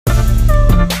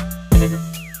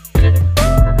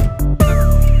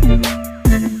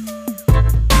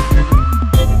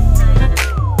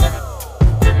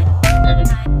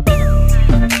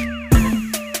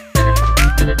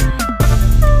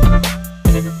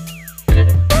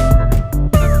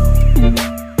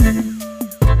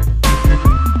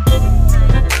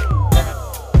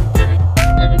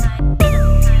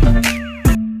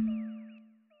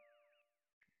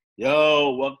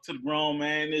to the Grown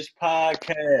Man-ish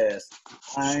podcast.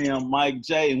 I am Mike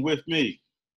J, and with me,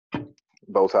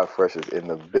 Bowtie Fresh is in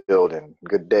the building.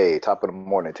 Good day. Top of the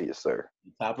morning to you, sir.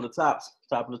 top of the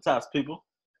tops, people.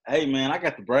 Hey, man, I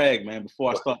got to brag, man.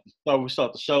 Before we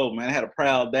start the show, man, I had a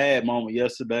proud dad moment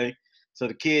yesterday. So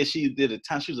the kid, she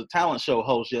was a talent show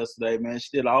host yesterday, man. She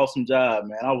did an awesome job,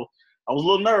 man. I was a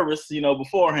little nervous,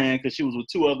 beforehand because she was with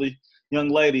two other young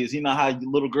ladies. You know how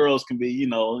little girls can be,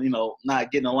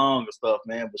 not getting along and stuff,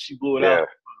 man. But she blew it out,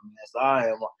 man. So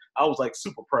I was like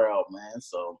super proud, man.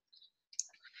 So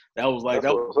that was like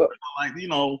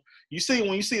you see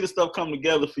when you see the stuff come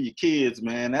together for your kids,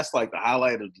 man. That's like the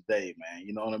highlight of the day, man.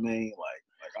 You know what I mean?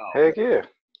 Heck yeah.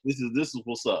 This is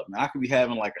what's up, man. I could be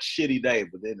having like a shitty day,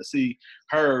 but then to see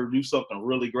her do something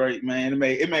really great, man,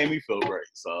 it made me feel great.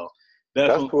 So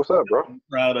definitely, that's what's up, bro. I'm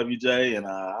proud of you, Jay, and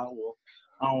I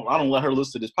don't let her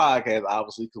listen to this podcast,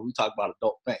 obviously, because we talk about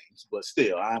adult things. But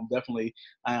still, I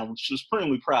am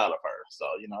supremely proud of her. So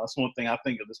that's one thing I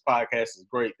think of this podcast is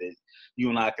great that you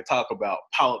and I could talk about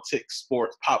politics,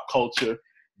 sports, pop culture,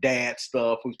 dad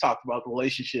stuff. We've talked about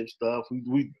relationship stuff.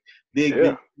 We dig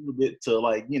a little bit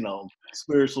to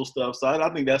spiritual stuff. So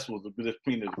I think that's what the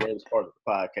greatest part of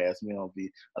the podcast. Be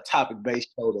a topic-based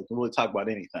show that can really talk about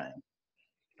anything.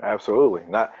 Absolutely.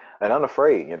 Not and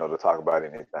unafraid, to talk about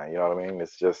anything. You know what I mean?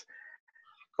 It's just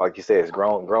like you said, it's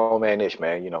grown man-ish,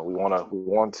 man. We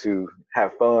want to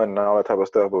have fun and all that type of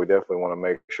stuff, but we definitely want to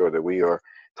make sure that we are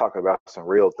talking about some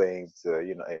real things,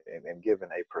 and giving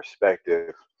a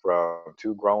perspective from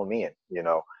two grown men,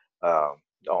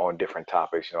 on different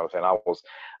topics. You know what I'm saying?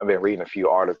 I've been reading a few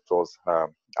articles.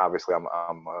 Obviously, I'm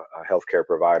a healthcare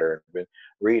provider. I've been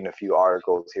reading a few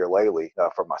articles here lately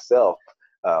for myself,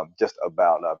 just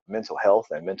about mental health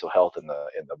in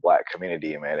the Black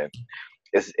community, man. And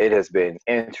it has been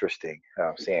interesting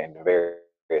seeing various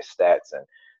stats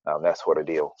and that sort of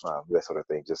deal, that sort of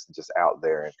thing, just out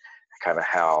there, and kind of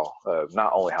how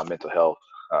not only how mental health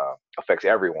affects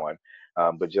everyone,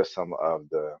 but just some of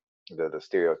the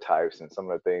stereotypes and some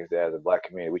of the things that as a Black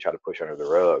community we try to push under the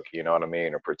rug, you know what I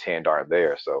mean, or pretend aren't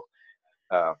there. So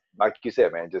like you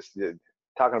said, man, just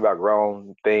talking about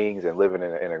grown things and living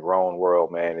in a grown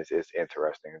world, man, is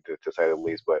interesting to say the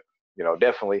least. But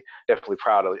definitely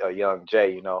proud of a young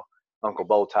Jay. Uncle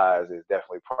Bowtie is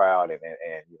definitely proud, and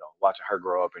watching her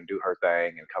grow up and do her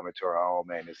thing and come into her own,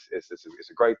 man, it's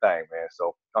a great thing, man.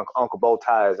 So Uncle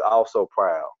Bowtie is also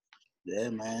proud.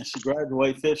 Yeah, man. She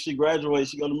graduates. She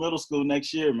go to middle school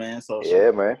next year, man. So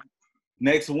man.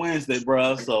 Next Wednesday,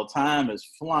 bro. So time is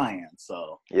flying.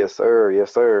 So yes,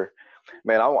 sir.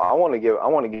 Man, I want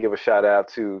to give a shout out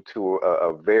to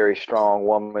a very strong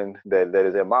woman that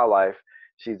is in my life.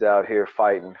 She's out here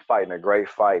fighting a great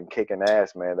fight and kicking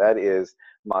ass, man. That is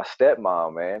my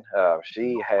stepmom, man.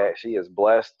 She is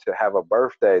blessed to have a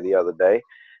birthday the other day.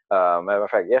 Matter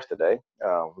of fact, yesterday.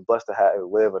 Blessed to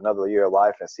live another year of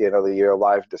life and see another year of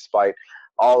life, despite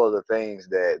all of the things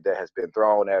that has been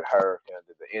thrown at her.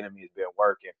 The enemy has been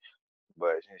working,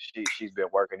 but she's been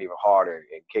working even harder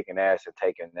and kicking ass and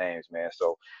taking names, man.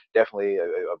 So definitely a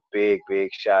big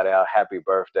shout out. Happy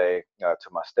birthday to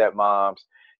my stepmoms.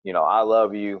 I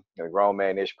love you. The Grown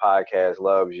Man-ish podcast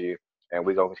loves you. And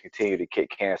we're going to continue to kick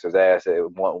cancer's ass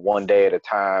one day at a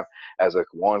time as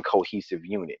one cohesive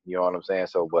unit. You know what I'm saying?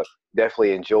 So, but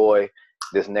definitely enjoy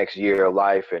this next year of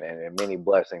life and many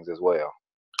blessings as well.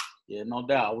 Yeah, no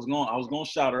doubt. I was going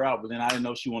to shout her out, but then I didn't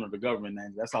know she wanted the government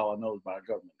name. That's all I know is by her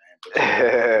government name. But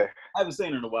I haven't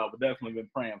seen her in a while, but definitely been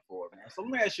praying for her, man. So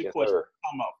let me ask you a question.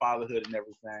 Talking about fatherhood and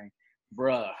everything.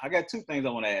 Bruh, I got two things I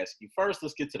want to ask you. First,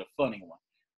 let's get to the funny one.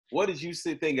 What did you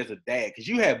think as a dad? Because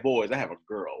you have boys, I have a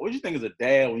girl. What did you think as a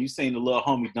dad when you seen the little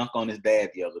homie dunk on his dad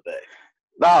the other day?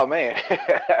 Oh, man.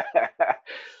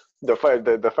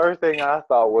 The first thing I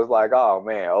thought was like, oh,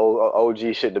 man,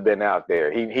 OG shouldn't have been out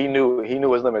there. He knew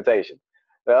his limitations.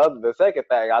 The second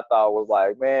thing I thought was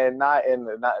like, man, not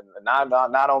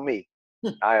on me.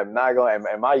 I am not going.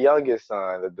 And my youngest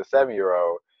son, the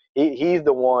 7-year-old, he's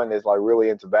the one that's like really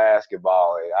into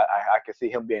basketball. And I can see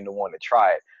him being the one to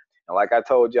try it. And like I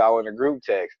told y'all in the group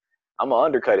text, I'm gonna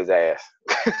undercut his ass.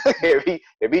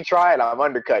 if he try it, I'm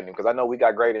undercutting him because I know we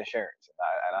got great insurance.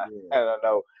 And I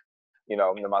know,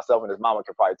 myself and his mama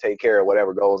can probably take care of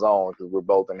whatever goes on because we're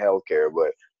both in healthcare.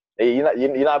 But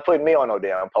you're not putting me on no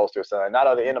damn poster, son. Not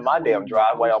on the end of my damn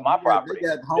driveway on my property.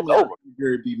 It's over.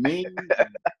 Be mean,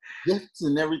 gifts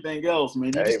and everything else, man.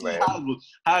 You just see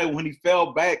how when he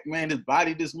fell back, man, his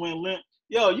body just went limp.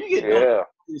 Yo, you get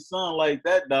his son like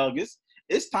that, dog.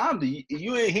 It's time to he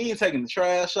ain't taking the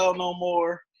trash out no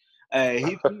more.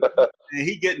 He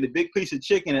getting the big piece of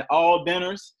chicken at all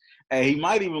dinners. Hey, he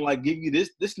might even like give you this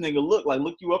nigga look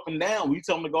you up and down when you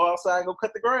tell him to go outside and go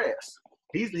cut the grass.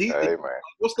 He's Hey, man.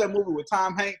 what's that movie with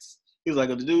Tom Hanks? He was like,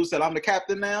 the dude said, "I'm the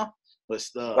captain now." But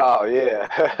Oh yeah.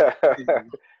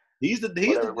 he's the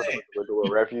dad. With the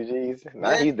refugees.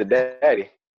 Nah, Yeah. he's the daddy.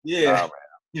 Yeah. Nah,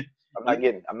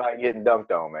 man. I'm not getting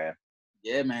dunked on, man.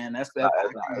 Yeah, man. That's not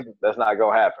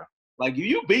gonna happen. Like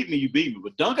you beat me,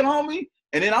 but dunking on me,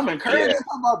 and then I'm encouraging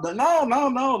talking about the no.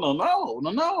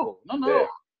 Yeah.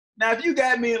 Now, if you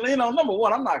got me, number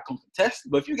one, I'm not contested,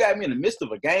 but if you got me in the midst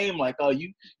of a game, like,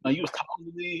 you was talking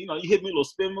to me, you hit me a little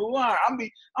spin move, I'm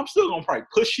still gonna probably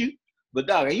push you. But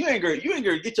dog, you ain't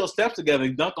gonna get your steps together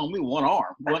and dunk on me with one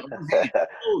arm, one hand.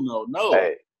 No.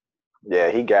 Hey,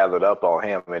 yeah, he gathered up on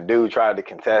him, and dude tried to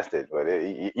contest it, but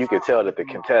you could tell that the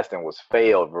contestant was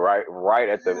failed right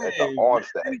at the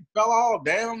onset. He fell all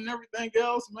down and everything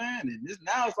else, man. And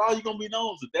now it's all you're gonna be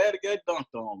known as a dad that got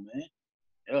dunked on, man.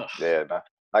 Ugh. Yeah,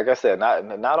 like I said,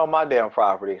 not on my damn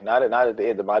property, not at the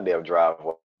end of my damn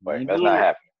driveway. That's not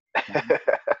happening.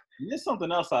 And there's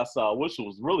something else I saw, which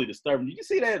was really disturbing. Did you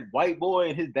see that white boy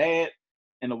and his dad?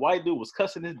 And the white dude was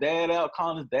cussing his dad out,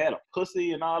 calling his dad a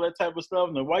pussy and all that type of stuff.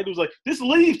 And the white dude was like, "Just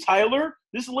leave, Tyler.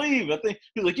 Just leave." I think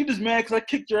he was like, "You just mad because I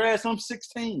kicked your ass. I'm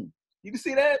 16." You can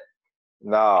see that?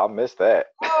 No, I missed that.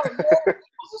 Oh, man,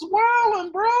 this is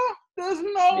wilding, bro. There's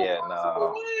no way.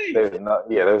 There's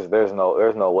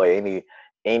no way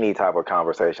any type of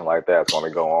conversation like that's going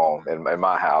to go on in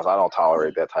my house. I don't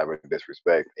tolerate that type of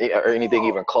disrespect or anything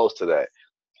even close to that.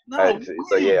 No,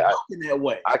 so yeah, that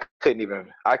way. I can't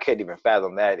even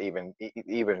fathom that even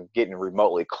getting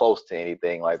remotely close to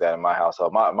anything like that in my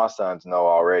household. My sons know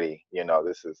already.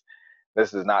 This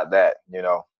is not that. And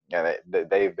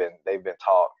they've been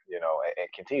taught. And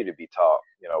continue to be taught.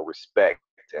 Respect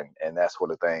and that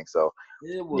sort of thing. So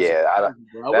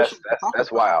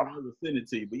that's wild. But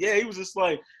yeah, he was just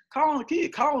like calling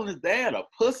his dad a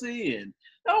pussy, and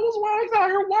that was why he's out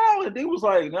here wild. And he was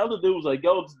like, another dude was like,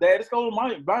 "Yo, dad, let's go to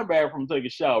my bathroom and take a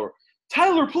shower.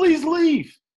 Tyler, please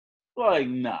leave." Like,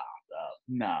 nah.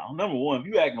 Number one, if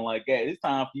you acting like that, it's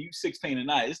time for you 16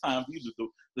 tonight. It's time for you to do.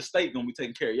 The state gonna be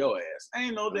taking care of your ass.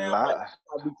 Ain't no damn way.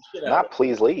 Not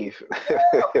please leave.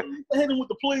 Hit him with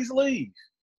the please leave.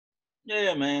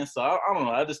 Yeah, man. So I don't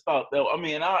know. I just thought that.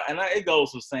 It goes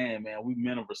for saying, man, we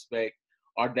men of respect.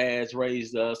 Our dads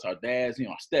raised us. Our dads,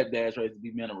 our stepdads raised to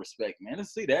be men of respect, man. To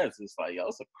see that, it's just like, yo,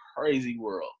 it's a crazy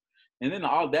world. And then the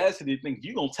audacity to think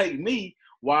you gonna take me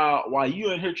while you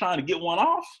in here trying to get one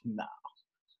off? Nah.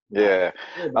 Yeah,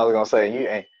 I was gonna say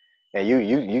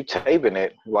you taping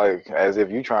it like as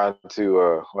if you trying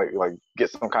to like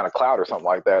get some kind of clout or something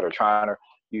like that, or trying to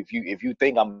if you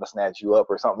think I'm gonna snatch you up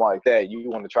or something like that, you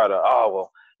want to try to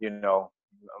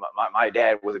my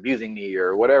dad was abusing me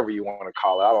or whatever you want to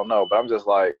call it. I don't know, but I'm just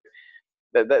like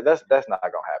that's not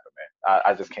gonna happen, man.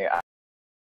 I just can't.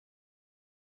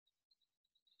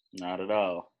 Not at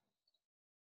all.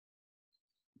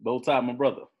 Bow tie, my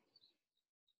brother.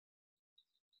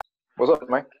 What's up,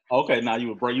 man? Okay, now you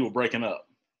were breaking up.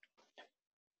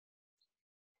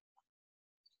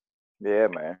 Yeah,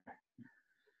 man.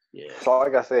 Yeah. So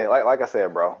like I said,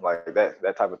 bro, like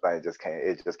that type of thing just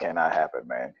cannot happen,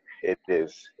 man. It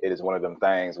is one of them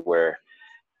things where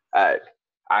I'm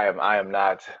just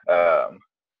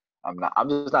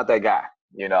not that guy.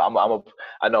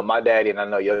 I know my daddy and I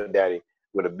know your daddy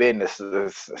would have been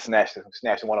snatching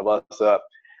one of us up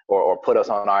or put us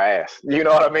on our ass. You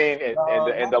know what I mean?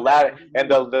 And the latter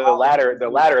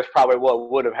is probably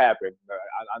what would have happened.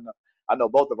 I know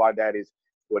both of our daddies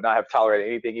would not have tolerated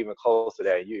anything even close to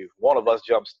that. One of us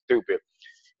jumps stupid,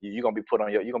 you're gonna be put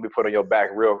on your back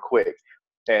real quick.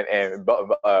 And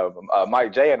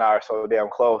Mike J and I are so damn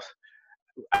close.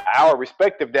 Our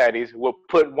respective daddies will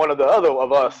put one of the other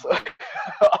of us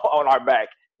on our back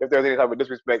if there's any type of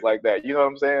disrespect like that. You know what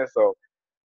I'm saying? So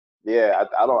yeah,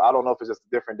 I don't know if it's just a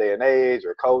different day and age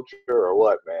or culture or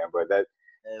what, man. But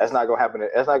that's not gonna happen.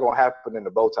 That's not gonna happen in the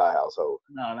bow tie household.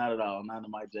 No, not at all. Not in the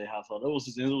Mike J household. It was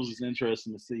just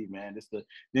interesting to see, man. It's the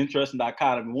interesting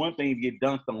dichotomy. One thing to get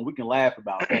dunked on, we can laugh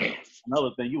about that.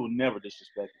 Another thing, you will never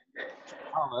disrespect me.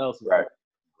 I don't know what else is right.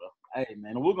 Hey,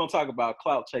 man, and we're gonna talk about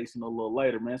clout chasing a little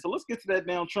later, man. So let's get to that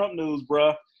damn Trump news,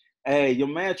 bro. Hey, your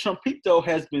man Trumpito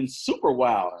has been super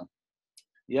wild.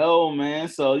 Yo, man,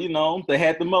 so, they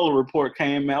had the Mueller report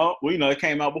came out. Well, it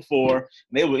came out before. And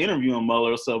they were interviewing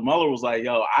Mueller. So Mueller was like,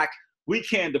 yo,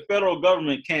 the federal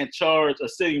government can't charge a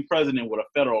sitting president with a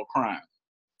federal crime.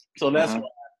 So that's why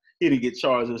he didn't get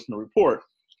charged in the report.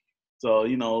 So,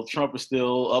 Trump is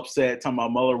still upset, talking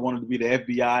about Mueller wanted to be the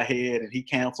FBI head, and he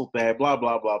canceled that, blah,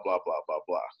 blah, blah, blah, blah, blah,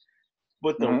 blah.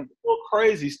 But the Mm-hmm. real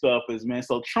crazy stuff is, man,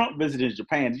 so Trump visited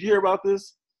Japan. Did you hear about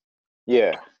this?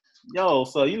 Yeah. Yo,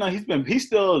 so he's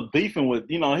still beefing with,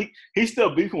 he's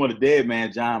still beefing with a dead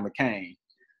man, John McCain.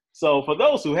 So for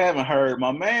those who haven't heard,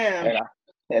 my man,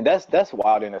 And that's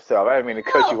wild in itself. I didn't mean to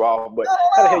cut you off, but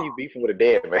how the hell you beefing with a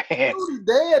dead man? Dude, he's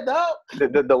dead, dog.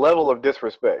 The level of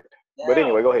disrespect. But Yeah.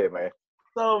 anyway, go ahead, man.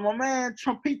 So my man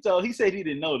Trumpito, he said he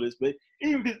didn't know this, but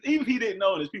even if he didn't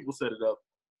know this, people set it up.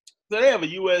 So they have a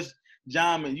USS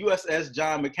John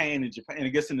McCain in Japan, and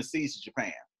it gets in the seas of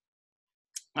Japan.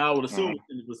 I would assume it's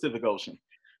in the Pacific Ocean.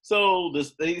 So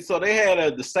they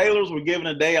had the sailors were given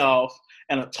a day off,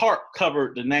 and a tarp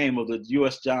covered the name of the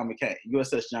USS John McCain.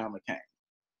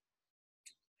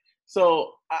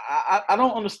 So I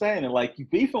don't understand it. Like, you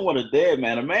beefing with a dead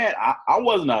man. A man, I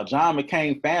wasn't a John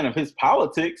McCain fan of his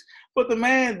politics, but the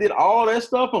man did all that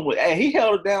stuff, and he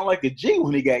held it down like a G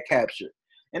when he got captured.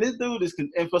 And this dude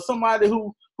and for somebody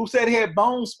who said he had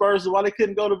bone spurs while they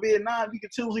couldn't go to Vietnam, you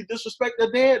could choose he disrespect a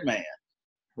dead man.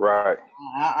 Right.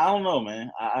 I don't know,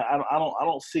 man. I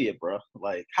don't see it, bro.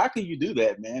 Like, how can you do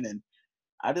that, man? And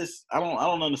I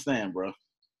don't understand, bro.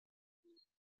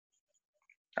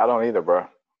 I don't either, bro.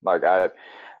 Like I'm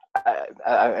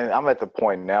at the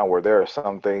point now where there are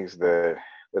some things that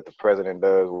the president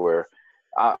does where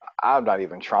I'm not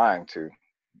even trying to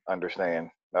understand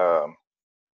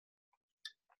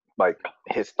like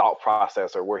his thought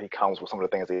process or where he comes with some of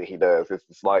the things that he does.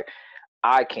 It's like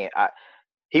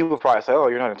he would probably say, "Oh,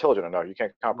 you're not intelligent enough. You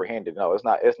can't comprehend it." No, it's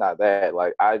not that.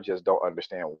 Like, I just don't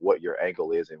understand what your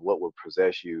angle is and what would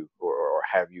possess you or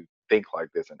have you think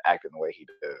like this and act in the way he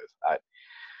does.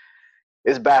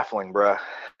 It's baffling, bruh.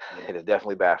 It is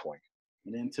definitely baffling.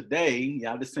 And then today,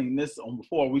 y'all just seen this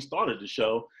before we started the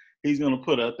show. He's going to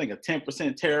put, I think, a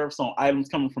 10% tariffs on items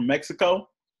coming from Mexico.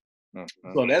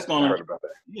 Mm-hmm. So that's going to, I heard about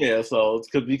that. Yeah. So it's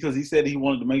because he said he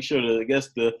wanted to make sure that, I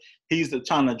guess, he's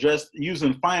trying to address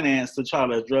using finance to try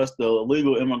to address the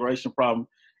illegal immigration problem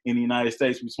in the United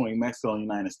States between Mexico and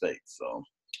the United States. So,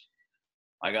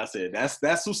 like I said,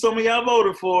 that's who some of y'all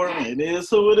voted for. It is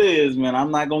who it is, man.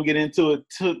 I'm not gonna get into it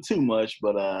too much,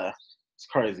 but it's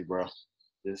crazy, bro.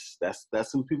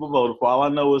 That's who people voted for. All I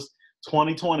know is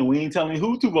 2020. We ain't telling you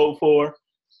who to vote for.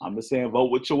 I'm just saying,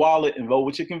 vote with your wallet and vote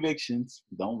with your convictions.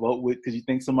 Don't vote because you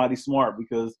think somebody's smart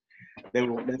because they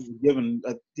were given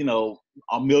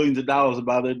millions of dollars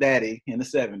by their daddy in the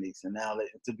 70s, and now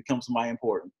to become somebody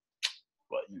important.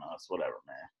 But it's whatever,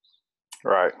 man.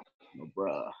 Right,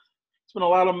 bruh. It's been a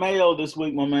lot of mayo this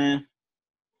week, my man.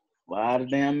 A lot of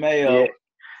damn mayo.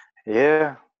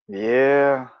 Yeah.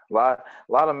 A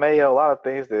lot of mayo, a lot of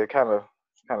things that kind of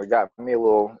got me a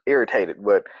little irritated.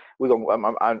 But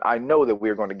I know that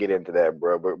we're going to get into that,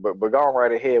 bro. But going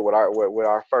right ahead with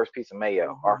our first piece of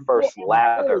mayo, our first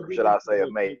lather, should I say,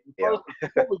 of mayo. Before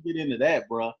we get into that,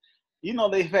 bro,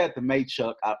 they've had the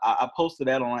Maychuck. I posted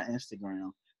that on our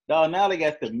Instagram. Dog, now they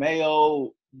got the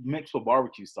mayo mixed with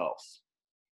barbecue sauce.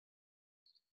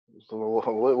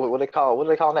 What they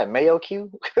call that? Mayo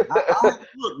cube? Look,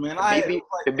 man,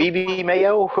 the BB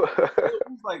mayo. It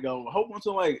was like a whole bunch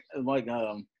of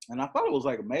and I thought it was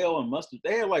like mayo and mustard.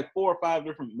 They had like 4 or 5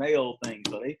 different mayo things,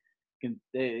 so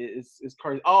it's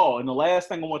crazy. Oh, and the last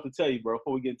thing I want to tell you, bro,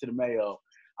 before we get into the mayo,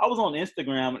 I was on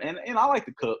Instagram and I like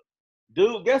to cook.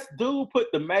 Dude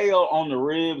put the mayo on the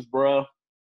ribs, bro.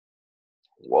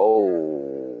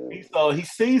 Whoa. So he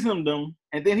seasoned them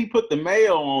and then he put the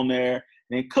mayo on there.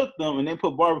 Then cook them and then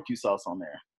put barbecue sauce on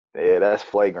there. Yeah, that's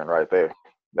flagrant right there.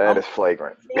 That is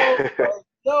flagrant.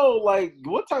 Like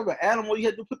what type of animal you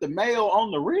had to put the mayo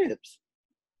on the ribs?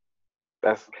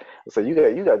 So you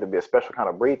got to be a special kind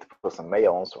of breed to put some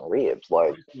mayo on some ribs.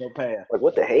 Like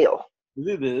what the hell? It was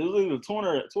either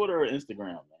Twitter or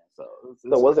Instagram, man. So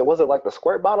was it like the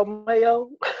squirt bottle mayo?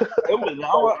 It was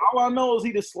all I know is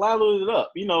he just slathered it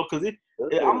up, because I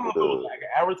don't know if it was like an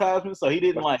advertisement, so he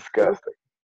didn't That's disgusting.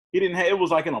 He didn't have, it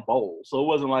was like in a bowl. So it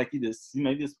wasn't like he just, he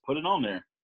just put it on there.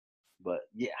 But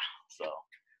yeah, so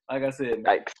like I said,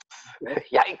 yikes.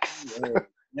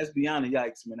 That's beyond the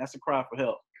yikes, man. That's a cry for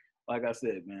help. Like I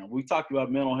said, man, we talked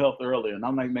about mental health earlier, and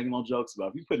I'm not making no jokes about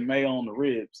it. If you put mayo on the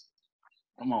ribs,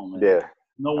 come on, man. Yeah.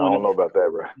 I don't know about that,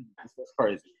 bro. That's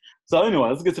crazy. So anyway,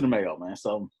 let's get to the mayo, man.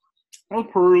 So I'm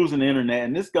perusing the internet,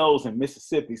 and this goes in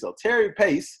Mississippi. So Terry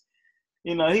Pace,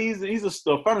 he's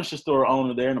a furniture store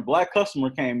owner there, and a black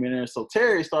customer came in there. So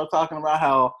Terry started talking about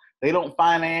how they don't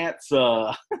finance,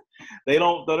 they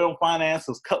don't finance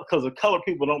because the colored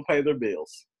people don't pay their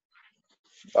bills.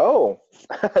 Oh,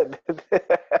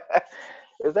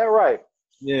 is that right?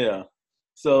 Yeah.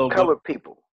 So colored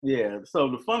people. Yeah. So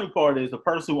the funny part is the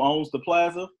person who owns the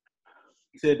plaza,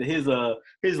 said that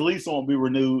his lease won't be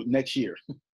renewed next year.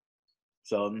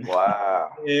 So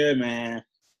Wow. yeah, man.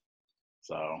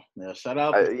 So yeah, shout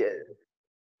out. Yeah,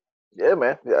 yeah,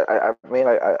 man. Yeah, I mean,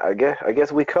 I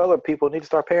guess we colored people need to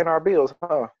start paying our bills,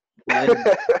 huh? Yeah.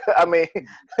 I mean,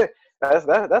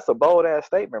 that's a bold ass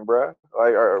statement, bro.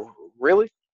 Like, really?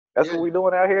 That's Yeah. what we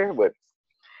doing out here? But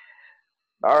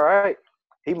all right,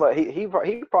 he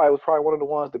probably was one of the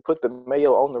ones that put the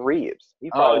mayo on the ribs. He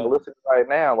probably Oh, listening right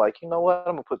now, like, you know what?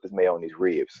 I'm gonna put this mayo on these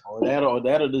ribs. or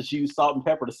that'll just use salt and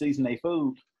pepper to season their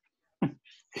food.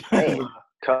 Man,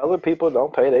 colored people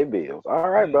don't pay their bills. All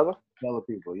right, Yeah, brother. color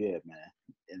people, yeah, man.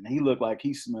 And he looked like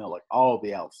he smelled like all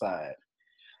the outside.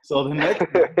 So the next,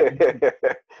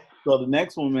 the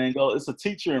next one, man, it's a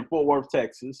teacher in Fort Worth,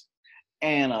 Texas,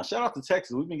 and shout out to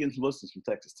Texas. We've been getting some listeners from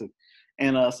Texas too.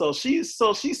 And so she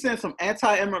sent some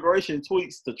anti-immigration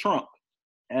tweets to Trump,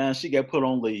 and she got put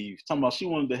on leave. Talking about she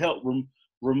wanted to help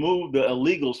remove the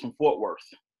illegals from Fort Worth.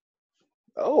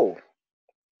 Oh.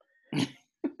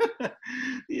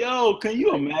 Yo, can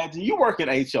you imagine? You work in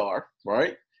HR,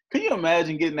 right? Can you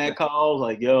imagine getting that call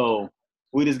like, yo,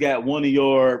 we just got one of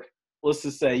your, let's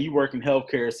just say you work in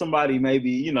healthcare, somebody maybe,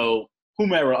 you know,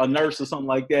 whomever, a nurse or something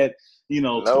like that, you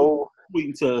know, No.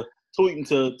 tweeting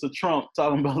to Trump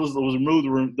talking about let's remove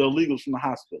the illegals from the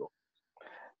hospital.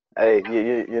 Hey,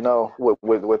 you know,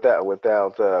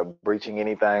 without breaching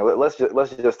anything, let's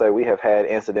just say we have had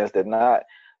incidents that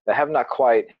have not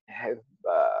quite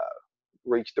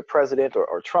reached the president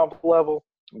or Trump level,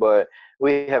 but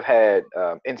we have had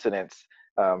incidents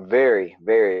very,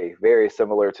 very, very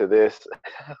similar to this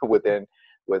within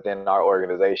our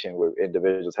organization, where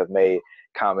individuals have made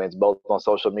comments both on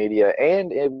social media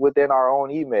and within our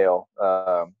own email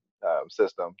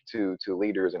system to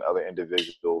leaders and other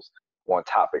individuals on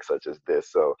topics such as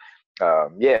this. So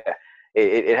yeah,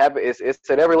 it happens. It's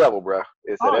at every level, bro.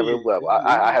 It's at every level.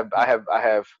 I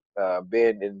have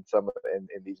been in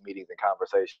in these meetings and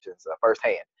conversations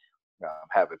firsthand,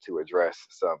 having to address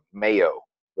some mayo.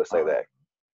 Let's say that.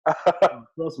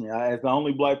 Trust me, as the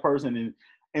only black person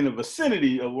in the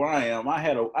vicinity of where I am,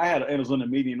 it was in a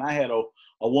meeting. I had a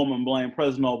woman blame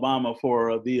President Obama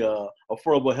for the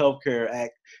Affordable Health Care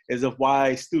Act as if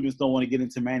why students don't want to get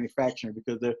into manufacturing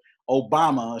because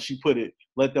Obama, she put it,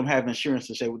 let them have insurance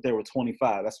since they were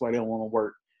 25. That's why they don't want to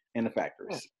work in the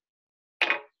factories.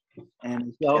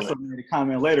 And she also made a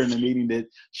comment later in the meeting that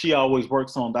she always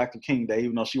works on Dr. King Day,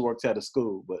 even though she works at a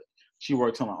school, but she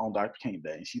works on Dr. King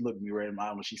Day. And she looked me right in my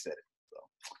eye when she said it. So,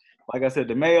 like I said,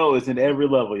 the mayo is in every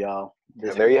level, y'all.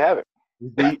 And there you have it.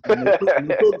 They're putting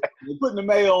the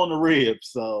mayo on the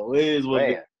ribs, so it is what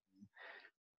it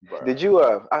is. Did you?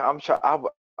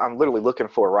 I'm literally looking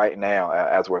for it right now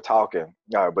as we're talking.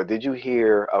 But did you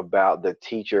hear about the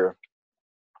teacher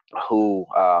who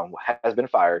has been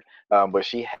fired, but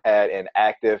she had an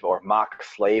active or mock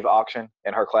slave auction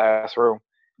in her classroom?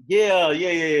 Yeah.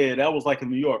 That was like in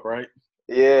New York, right?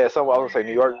 Yeah, I would say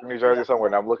New York, New Jersey, somewhere.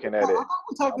 And I'm looking at it.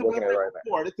 We talked about that right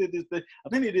before. I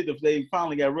think they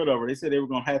finally got rid of it. They said they were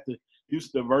going to have to use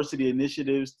diversity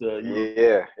initiatives to, and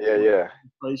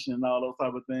all those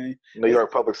type of things. New York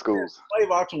public schools.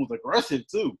 Slave auction was aggressive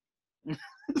too.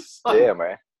 Yeah,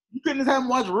 man. You couldn't just have them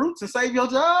watch Roots and save your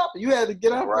job. You had to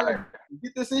get out there and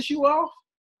get this issue off.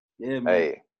 Yeah, man.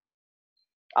 Hey,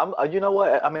 you know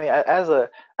what? I mean, as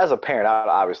a parent, I'd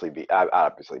obviously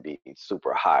be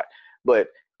super hot, but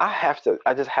I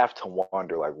just have to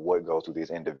wonder like what goes through these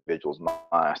individuals'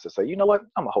 minds to say, you know what?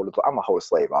 I'm gonna hold a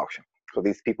slave auction so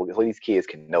these kids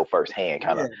can know firsthand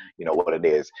kind of what it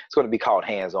is. It's going to be called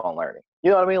hands-on learning.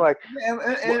 You know what I mean? Like,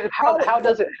 how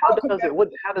does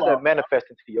that manifest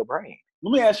into your brain?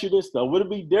 Let me ask you this though: would it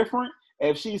be different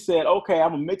if she said, "Okay,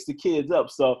 I'm gonna mix the kids up"?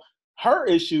 So her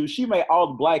issue, she made all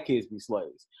the black kids be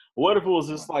slaves. What if it was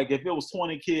just like if it was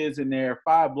 20 kids in there,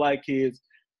 5 black kids,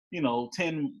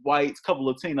 10 whites,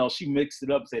 couple Latinos, she mixed it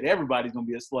up and said everybody's gonna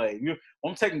be a slave.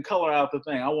 I'm taking color out the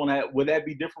thing. Would that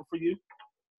be different for you?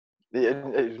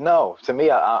 No, to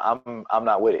me, I'm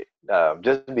not with it.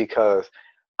 Just because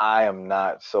I am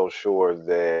not so sure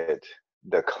that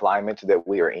the climate that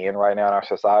we are in right now in our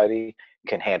society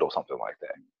can handle something like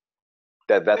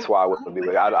that. That's why I wouldn't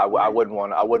be. I wouldn't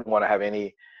want to have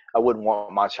any. I wouldn't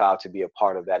want my child to be a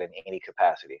part of that in any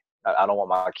capacity. I don't want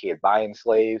my kid buying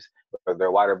slaves, whether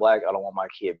they're white or black. I don't want my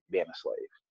kid being a slave.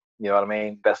 You know what I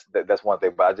mean? That's one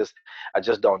thing. But I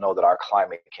just don't know that our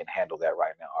climate can handle that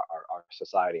right now. Our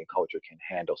society and culture can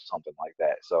handle something like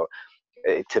that. So,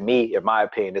 to me, in my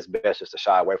opinion, it's best just to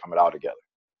shy away from it altogether.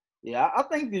 Yeah, I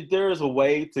think that there is a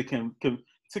way to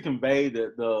convey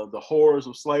the horrors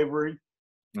of slavery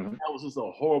Mm-hmm. That was just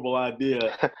a horrible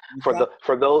idea. For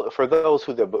those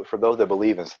that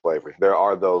believe in slavery, there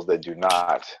are those that do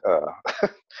not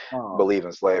believe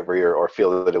in slavery or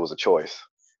feel that it was a choice.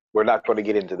 We're not going to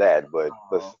get into that, but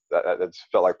I just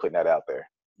felt like putting that out there.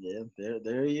 Yeah,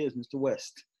 there he is, Mr.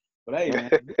 West. But hey, man,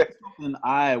 something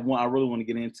I really want to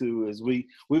get into is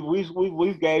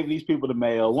we've gave these people the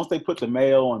mayo. Once they put the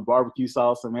mayo and barbecue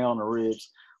sauce and mayo on the ribs,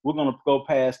 we're gonna go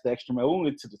past the extra mayo. We're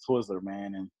gonna get to the Twizzler,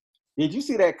 man. And did you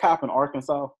see that cop in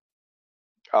Arkansas?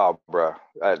 Oh, bro,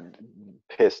 that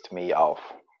pissed me off.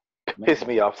 Man. Pissed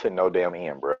me off to no damn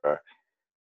end, bro.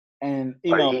 And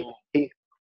you know,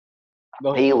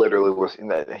 he literally was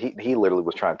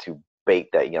trying to bait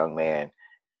that young man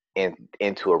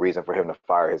into a reason for him to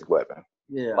fire his weapon.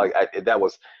 Yeah, like that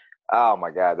was, oh my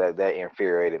God, that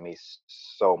infuriated me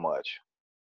so much.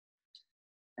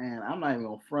 And I'm not even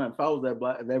gonna front. If I was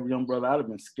that young brother, I'd have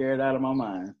been scared out of my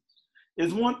mind.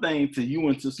 It's one thing to you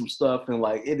into some stuff and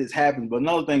like it has happened, but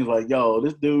another thing is like, yo,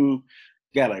 this dude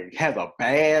has a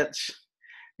badge.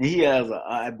 And he has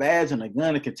a badge and a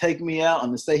gun that can take me out,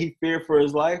 and to say he feared for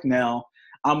his life. Now,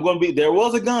 there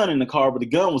was a gun in the car, but the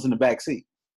gun was in the back seat.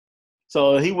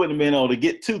 So he wouldn't have been able to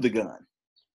get to the gun.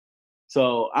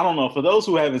 So I don't know. For those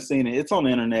who haven't seen it, it's on the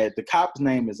internet. The cop's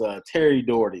name is Terry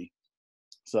Doherty.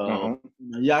 So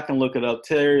y'all can look it up.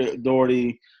 Terry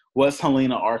Doherty, West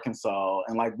Helena, Arkansas.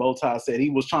 And like Bowtie said, he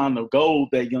was trying to goad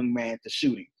that young man to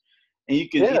shoot him. And you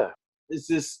can, it's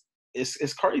just,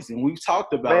 it's crazy. And we've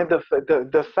talked about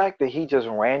the fact that he just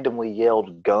randomly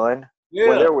yelled gun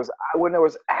when there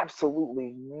was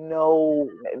absolutely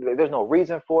there's no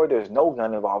reason for it. There's no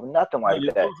gun involved, nothing like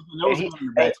that.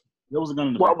 There was a gun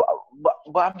in the back.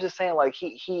 But I'm just saying, like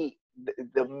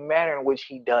the manner in which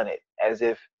he done it, as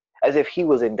if he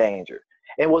was in danger.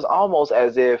 It was almost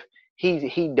as if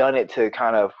he done it to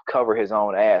kind of cover his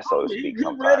own ass, so to speak.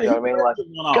 Sometimes, you know what I mean? Like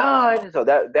gun. So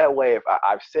that way, if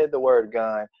I've said the word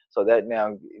gun, so that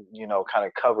now kind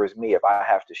of covers me if I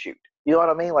have to shoot. You know what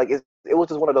I mean? Like it was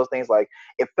just one of those things. Like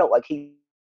it felt like he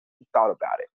thought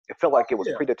about it. It felt like it was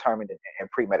predetermined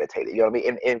and premeditated. You know what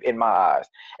I mean? In my eyes,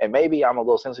 and maybe I'm a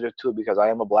little sensitive to it because I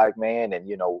am a black man, and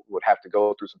would have to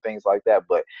go through some things like that.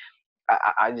 But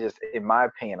I just, in my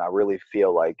opinion, I really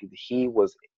feel like he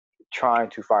was trying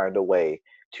to find a way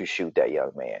to shoot that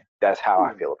young man. That's how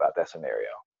I feel about that scenario.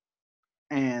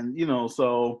 And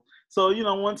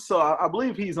I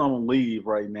believe he's on leave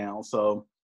right now. So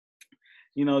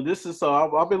this is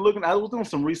I've been looking. I was doing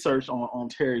some research on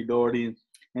Terry Doherty,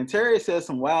 and Terry says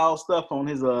some wild stuff on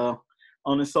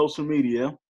his social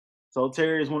media. So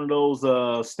Terry is one of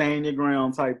those stand your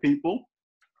ground type people.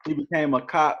 He became a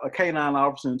K-9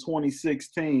 officer in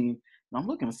 2016. And I'm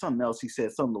looking at something else. He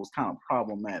said something that was kind of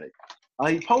problematic.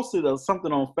 He posted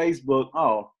something on Facebook.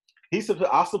 He said,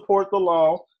 I support the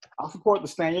law. I support the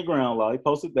stand your ground law. He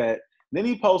posted that. Then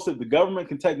he posted, the government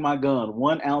can take my gun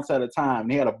 1 ounce at a time.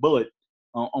 And he had a bullet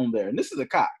on there. And this is a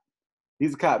cop.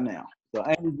 He's a cop now. So,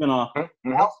 and he's been an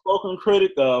outspoken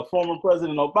critic of former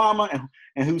President Obama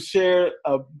and who shared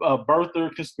a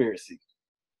birther conspiracy.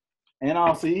 And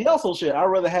he also shared, I'd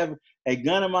rather have a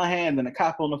gun in my hand than a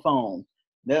cop on the phone.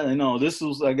 This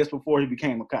was, I guess, before he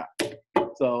became a cop.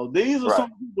 So these are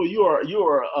some people you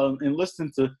are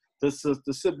enlisting to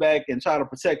sit back and try to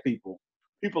protect people.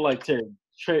 People like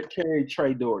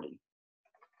Terry Doherty.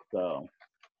 So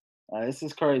this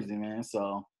is crazy, man.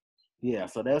 So yeah,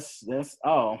 so that's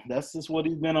just what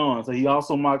he's been on. So he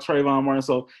also mocked Trayvon Martin.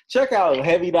 So check out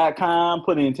heavy.com,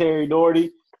 put in Terry Doherty,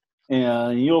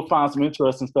 and you'll find some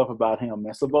interesting stuff about him,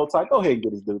 man. So Bowtie, go ahead and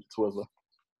get his dude the Twizzler.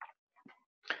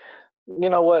 You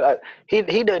know what? He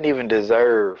doesn't even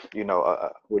deserve,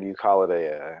 what do you call it,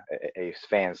 a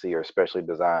fancy or specially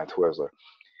designed Twizzler.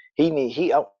 I'm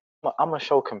gonna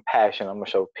show compassion. I'm gonna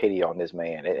show pity on this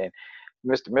man. And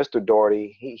Mr.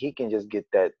 Doherty, he can just get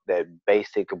that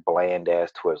basic bland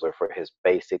ass Twizzler for his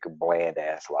basic bland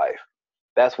ass life.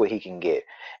 That's what he can get.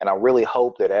 And I really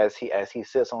hope that as he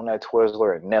sits on that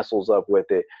Twizzler and nestles up with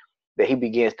it, that he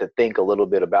begins to think a little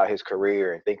bit about his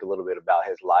career and think a little bit about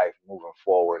his life moving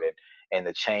forward and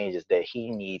the changes that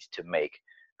he needs to make.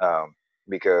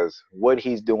 Because what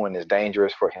he's doing is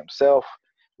dangerous for himself,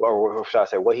 or should I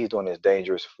say what he's doing is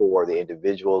dangerous for the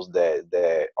individuals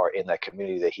that are in that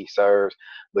community that he serves,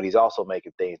 but he's also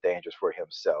making things dangerous for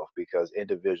himself because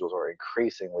individuals are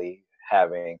increasingly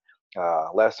having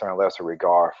lesser and lesser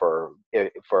regard for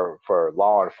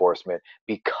law enforcement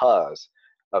because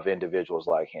of individuals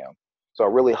like him. So I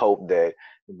really hope that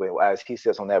as he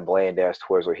sits on that bland ass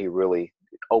Twizzler, he really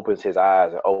opens his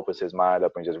eyes and opens his mind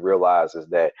up and just realizes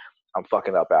that I'm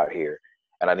fucking up out here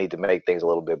and I need to make things a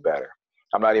little bit better.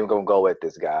 I'm not even gonna go at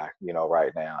this guy,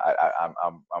 right now.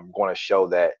 I'm going to show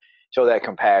that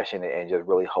compassion and just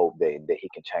really hope that he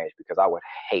can change, because I would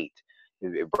hate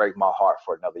it break my heart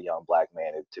for another young black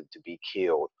man to be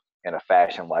killed in a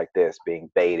fashion like this,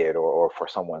 being baited or for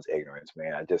someone's ignorance,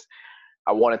 man.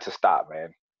 I want it to stop,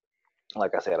 man.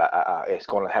 Like I said, it's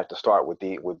going to have to start with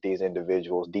these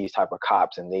individuals, these type of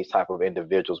cops, and these type of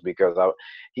individuals, because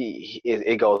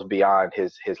it goes beyond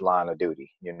his line of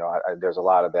duty. There's a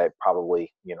lot of that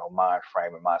probably mind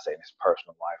frame and mindset in his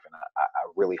personal life, and I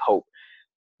really hope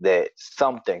that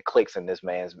something clicks in this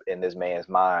man's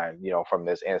mind, from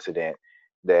this incident,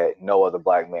 that no other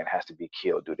black man has to be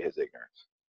killed due to his ignorance.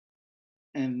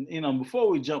 And before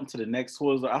we jump to the next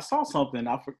Twizzler, I saw something.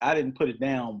 I didn't put it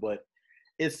down, but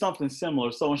it's something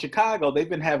similar. So in Chicago, they've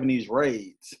been having these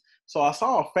raids. So I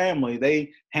saw a family.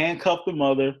 They handcuffed the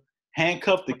mother,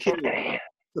 handcuffed the kid to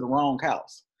the wrong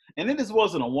house. And then this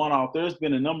wasn't a one-off. There's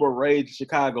been a number of raids in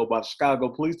Chicago by the Chicago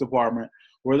Police Department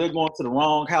where they're going to the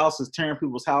wrong houses, tearing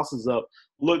people's houses up,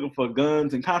 looking for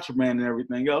guns and contraband and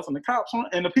everything else. And the cops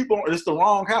and the people, it's the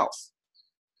wrong house.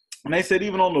 And they said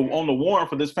even on the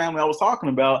warrant for this family I was talking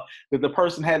about, that the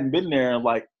person hadn't been there in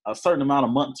like a certain amount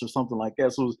of months or something like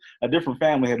that. So it was a different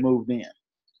family had moved in.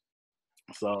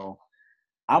 So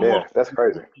that's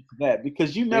crazy. That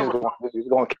because you never you're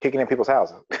going kicking in people's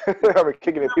houses. I mean,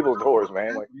 kicking in people's doors,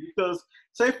 man. Like, because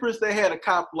say for instance they had a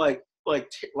cop like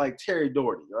Terry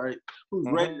Doherty, right, who's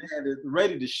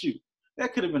ready to shoot.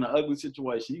 That could have been an ugly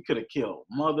situation. You could have killed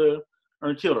mother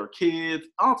or killed her kids,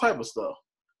 all type of stuff.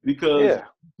 Because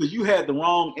you had the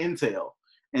wrong intel,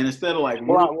 and instead of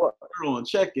and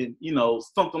checking,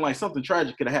 something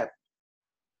tragic could have happened.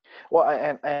 Well,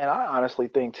 and I honestly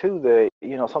think too that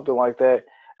something like that,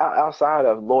 outside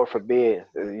of, Lord forbid,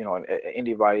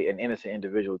 an innocent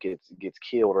individual gets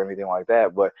killed or anything like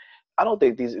that, but I don't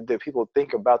think that people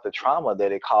think about the trauma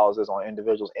that it causes on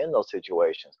individuals in those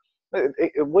situations.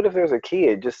 What if there's a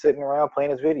kid just sitting around playing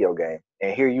his video game,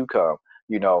 and here you come,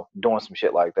 doing some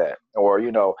shit like that, or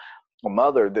a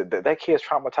mother that kid's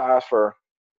traumatized for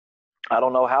I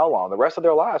don't know how long, the rest of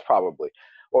their lives probably,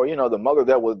 or the mother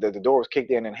that the door was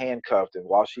kicked in and handcuffed, and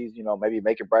while she's maybe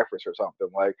making breakfast or something.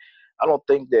 Like, I don't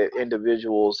think that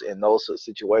individuals in those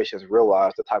situations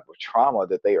realize the type of trauma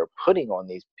that they are putting on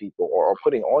these people or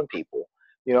putting on people.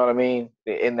 You know what I mean?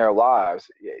 In their lives.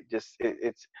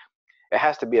 It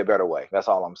has to be a better way. That's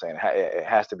all I'm saying. It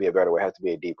has to be a better way. It has to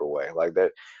be a deeper way. Like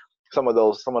that. Some of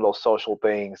those social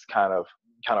things kind of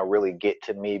really get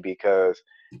to me, because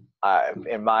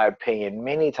in my opinion,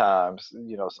 many times,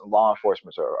 some law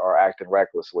enforcement are acting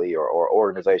recklessly, or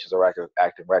organizations are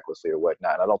acting recklessly or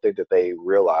whatnot. And I don't think that they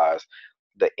realize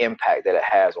the impact that it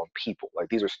has on people. Like,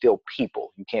 these are still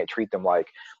people. You can't treat them like,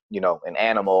 an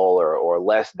animal or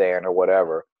less than or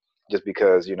whatever, just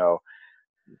because,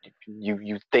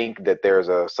 you think that there's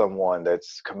someone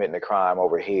that's committing a crime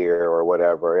over here or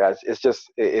whatever. It just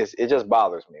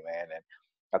bothers me, man. And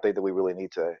I think that we really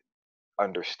need to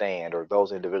understand, or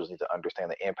those individuals need to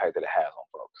understand, the impact that it has on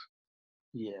folks.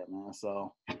 Yeah, man.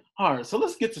 So, all right. So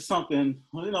let's get to something.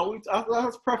 I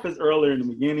was prefaced earlier in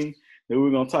the beginning that we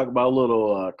were going to talk about a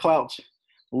little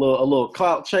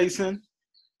clout chasing.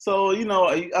 So, I know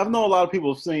a lot of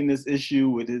people have seen this issue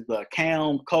with his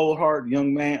Cam Coldheart,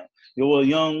 young man. A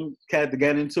young cat that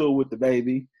got into it with the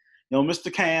baby.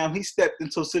 Mr. Cam, he stepped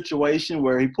into a situation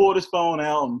where he pulled his phone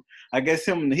out, and I guess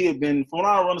he had been, from what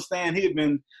I understand, he had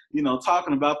been,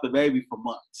 talking about the baby for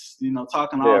months.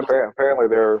 Talking all. Yeah, apparently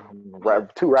there are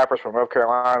two rappers from North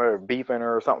Carolina beefing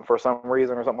or something for some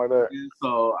reason or something like that. And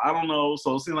so I don't know.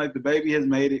 So it seems like the baby has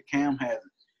made it. Cam hasn't.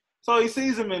 So he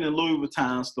sees him in the Louis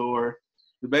Vuitton store.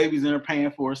 The baby's in there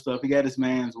paying for his stuff. He got his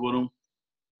mans with him.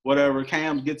 Whatever,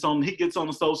 Cam gets on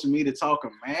the social media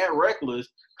talking mad reckless,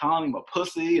 calling him a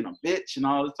pussy and a bitch and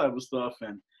all this type of stuff.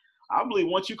 And I believe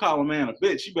once you call a man a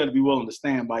bitch, you better be willing to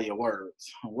stand by your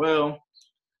words. Well,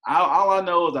 all I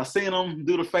know is I seen him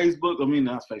do the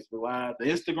not Facebook Live, the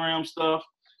Instagram stuff.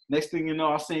 Next thing you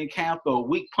know, I seen Cam throw a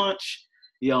weak punch,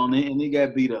 and he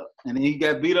got beat up. And then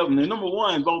then number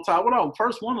one, bow tie,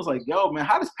 first one was like, yo, man,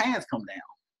 how does pants come down?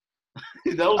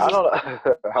 I thought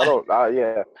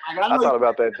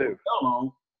about that too.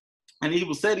 And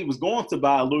he said he was going to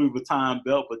buy a Louis Vuitton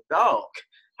belt, but dog,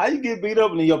 how you get beat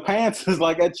up and your pants is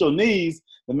like at your knees?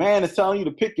 The man is telling you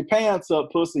to pick your pants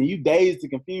up, pussy, and you dazed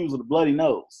and confused with a bloody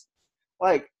nose.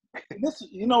 Like this,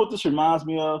 what this reminds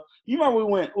me of? You remember we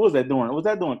went? What was that doing? Was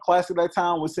that doing Classic that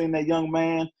time? We seen that young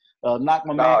man knock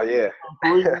my man. Oh yeah.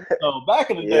 So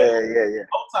back in the day, yeah.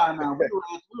 Bow tie now.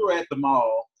 We were at the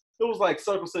mall. It was like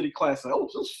Circle City Classic. It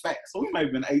was fast. So we may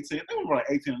have been 18. I think we were like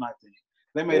 18 or 19.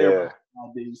 They made everybody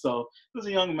ID. So it was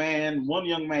a young man. One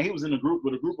young man, he was in a group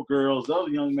with a group of girls. The other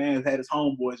young man had his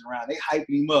homeboys around. They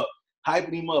hyping him up,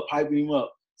 hyping him up, hyping him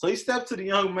up. So he stepped to the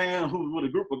young man who was with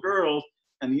a group of girls,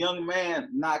 and the young man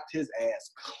knocked his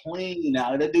ass clean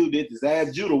out. That dude did this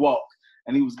ab Judah walk,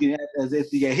 and he was getting as if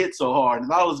he got hit so hard.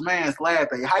 And all his mans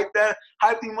laughed. They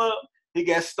hyped him up. He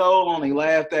got stolen. He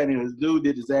laughed at him. This dude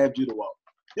did his ab Judah walk.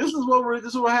 This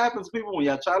is what happens, people, when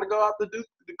y'all try to go out to do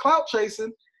the clout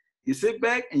chasing. You sit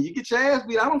back and you get your ass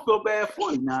beat. I don't feel bad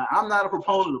for you. Now, I'm not a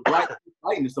proponent of black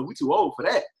fighting, so we too old for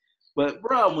that. But,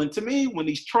 bro, when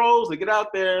these trolls, they get out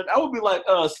there, that would be like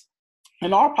us,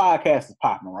 and our podcast is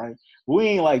popping, right? We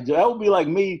ain't like, that would be like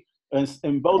me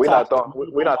and both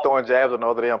We're not throwing jabs on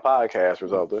other damn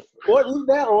podcasters out there. Or even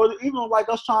that, or even like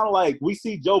us trying to, like, we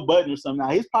see Joe Budden or something.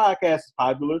 Now, his podcast is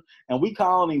popular, and we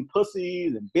calling him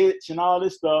pussies and bitch and all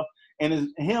this stuff, and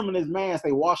him and his man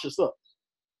say, wash us up.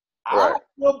 Right.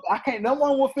 I can't. No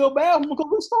one will feel bad for him because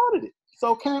we started it.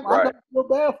 So Cam, I don't feel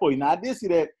bad for you. Now I did see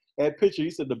that picture. He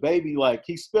said the baby, like,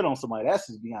 he spit on somebody. That's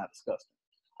just beyond disgusting.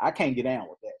 I can't get down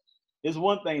with that. It's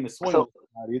one thing to swing on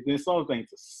somebody. It's another thing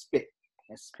to spit.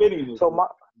 And spitting is. So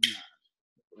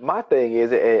my thing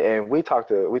is, and we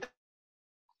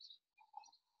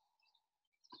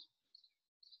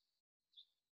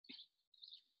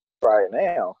right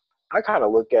now, I kind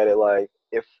of look at it like,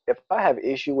 if I have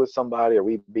issue with somebody or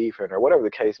we beefing or whatever the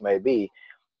case may be,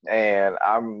 and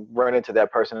I'm running into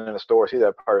that person in the store, see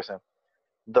that person,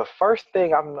 the first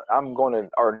thing I'm going to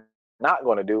or not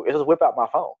going to do is just whip out my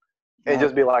phone and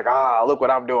just be like, look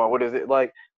what I'm doing. What is it?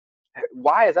 Like,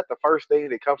 why is that the first thing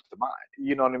that comes to mind?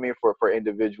 You know what I mean? For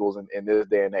individuals in this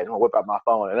day and age, I'm going to whip out my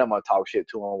phone and I'm going to talk shit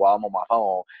to them while I'm on my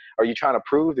phone. Are you trying to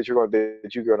prove that you're going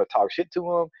to talk shit to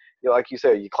them? You know, like you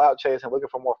said, you clout chasing, looking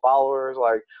for more followers.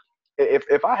 Like,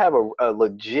 if I have a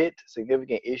legit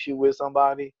significant issue with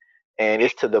somebody and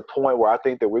it's to the point where I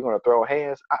think that we're going to throw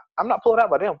hands, I'm not pulling out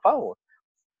my damn phone.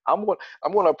 I'm going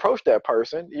to approach that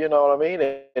person, you know what I mean?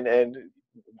 And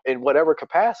in whatever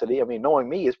capacity, I mean, knowing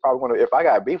me is probably going to, if I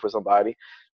got beef with somebody,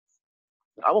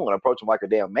 I'm going to approach them like a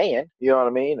damn man, you know what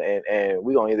I mean? And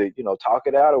we're going to either, talk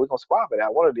it out or we're going to squab it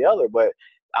out, one or the other. But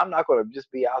I'm not going to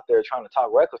just be out there trying to talk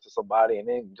reckless to somebody and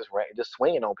then just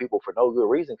swinging on people for no good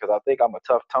reason because I think I'm a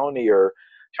tough Tony or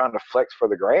trying to flex for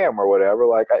the gram or whatever.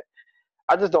 Like,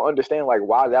 I just don't understand, like,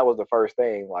 why that was the first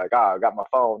thing. Like, I got my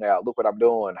phone out. Look what I'm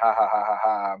doing. Ha, ha, ha, ha,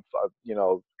 ha. I'm,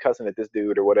 cussing at this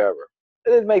dude or whatever.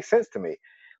 It didn't make sense to me.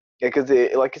 Because,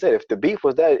 like you said, if the beef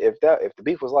was if the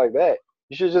beef was like that,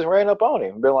 you should just ran up on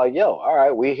him and been like, yo, all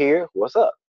right, we here. What's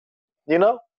up? You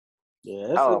know?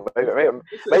 Yeah, I don't know.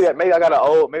 Maybe I got an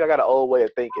old way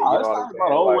of thinking. You know what I'm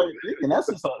saying? Old way of thinking.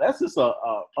 That's just a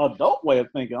adult way of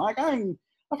thinking. Like,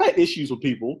 I've had issues with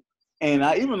people, and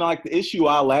I even like the issue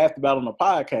I laughed about on the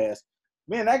podcast.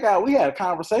 Man, that guy, we had a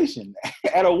conversation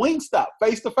at a Wingstop,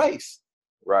 face to face.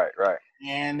 Right.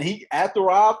 And after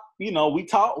we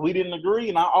talked, we didn't agree,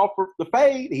 and I offered the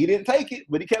fade. He didn't take it,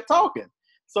 but he kept talking.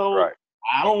 So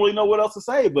I don't really know what else to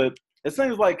say, but it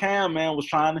seems like Cam, man, was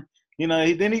trying to. He's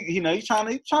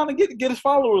trying to get his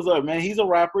followers up, man. He's a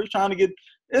rapper. He's trying to get.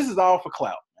 This is all for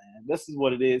clout, man. This is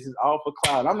what it is. It's all for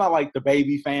clout. I'm not like the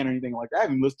Baby fan or anything like that. I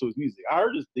haven't listened to his music. I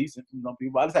heard it's decent from some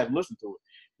people. I just haven't listened to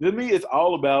it. To me, it's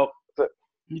all about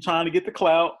you trying to get the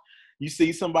clout. You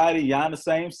see somebody, you're in the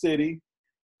same city.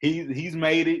 He's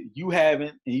made it. You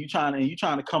haven't, and you trying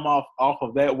to come off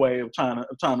of that way of trying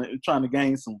to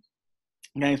gain some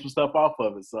stuff off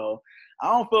of it. So I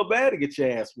don't feel bad to get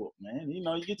your ass whooped, man.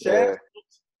 You get your ass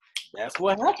whooped. That's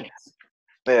what happens.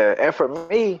 Yeah, and for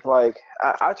me, like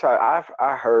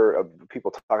I heard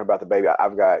people talking about the baby.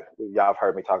 Y'all have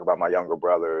heard me talk about my younger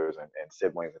brothers and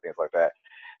siblings and things like that.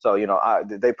 So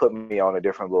they put me on a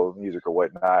different little music or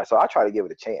whatnot. So I try to give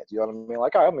it a chance. You know what I mean?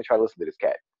 Like, all right, I'm gonna try to listen to this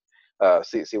cat.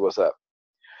 See what's up.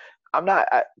 I'm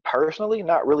personally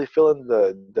not really feeling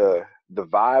the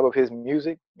vibe of his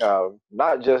music.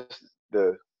 Not just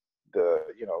the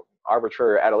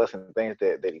arbitrary adolescent things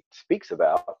that he speaks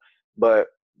about, but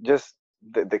just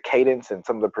the cadence and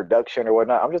some of the production or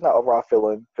whatnot. I'm just not overall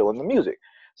feeling the music.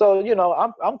 So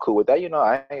I'm cool with that.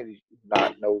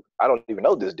 I don't even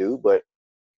know this dude, but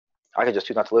I can just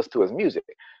choose not to listen to his music.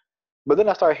 But then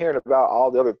I started hearing about all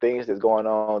the other things that's going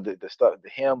on, the stuff,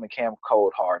 him and Cam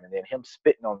Coldheart, and then him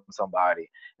spitting on somebody,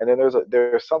 and then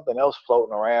there's something else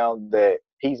floating around that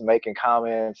he's making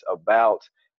comments about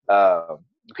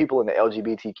people in the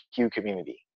LGBTQ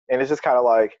community, and it's just kind of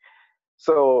like,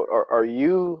 so are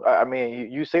you? I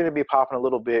mean, you seem to be popping a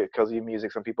little bit because of your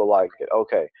music. Some people like it,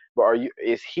 okay, but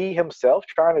is he himself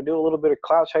trying to do a little bit of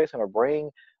clout chasing or bring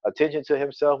attention to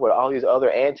himself with all these other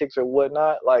antics or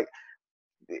whatnot? Like,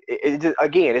 it just,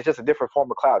 again, it's just a different form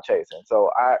of cloud chasing. So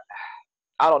I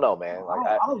don't know, man. Like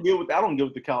I don't get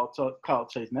with the cloud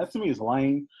chasing. That to me is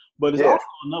lame. But it's yeah, also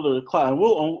another cloud.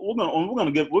 We're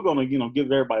gonna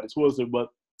give everybody the Twister. But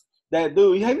that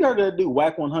dude, have you heard of that dude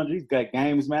Whack 100? He's got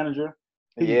games manager.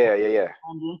 yeah.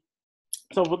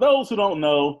 So for those who don't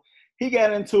know, he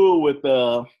got into it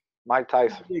with Mike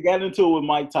Tyson. He got into it with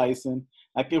Mike Tyson.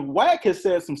 Like if Whack has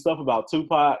said some stuff about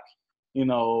Tupac,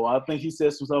 I think he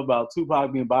said some stuff about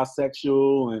Tupac being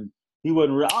bisexual and he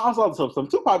wasn't real. I saw some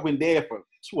Tupac been dead for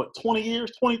 20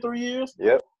 years, 23 years.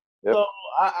 Yep. So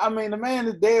I mean, the man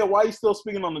is dead. Why you still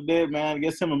speaking on the dead man? I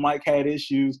guess him and Mike had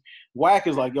issues. Whack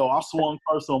is like, yo, I swung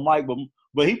first on Mike,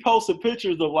 but he posted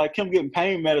pictures of like him getting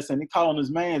pain medicine, he calling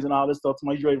his mans and all this stuff to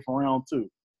make he's ready for round 2.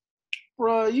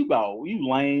 Bruh, you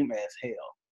lame as hell.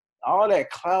 All that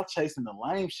clout chasing the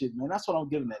lame shit, man. That's what I'm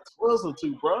giving that Twizzler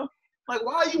to, bro. Like,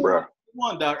 why are you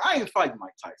one dog? I ain't fighting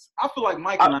Mike Tyson. I feel like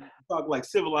Mike and I talk like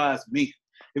civilized men.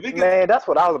 Man, that's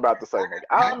what I was about to say, nigga.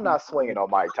 I'm not swinging on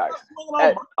Mike Tyson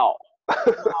at all.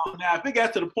 Now, if it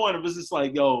got to the point of it's just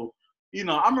like, yo, I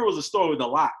remember it was a story with the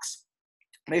Locks.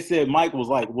 They said Mike was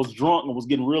drunk and was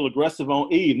getting real aggressive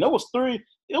on Eve. And it was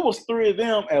three of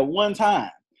them at one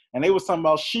time. And they was talking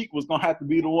about Sheik was gonna have to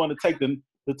be the one to take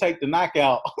the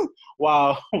knockout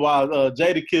while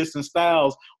Jadakiss and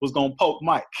Styles was gonna poke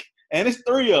Mike. And it's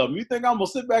 3 of them. You think I'm gonna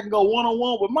sit back and go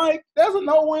one-on-one with Mike? That's a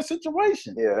no-win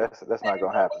situation. Yeah, that's not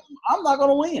gonna happen. I'm not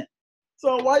gonna win.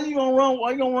 So why you gonna run?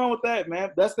 Why you gonna run with that,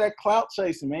 man? That's that clout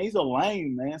chasing, man. He's a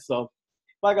lame, man. So,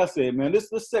 like I said, man, this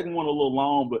second one a little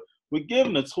long, but we're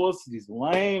giving the twist to these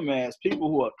lame ass people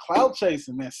who are clout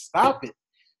chasing, man. Stop it,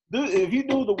 dude. If you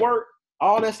do the work,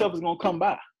 all that stuff is gonna come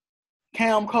by.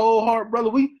 Cam Coldheart,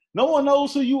 brother. No one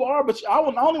knows who you are, but I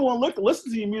only want to listen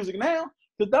to your music now.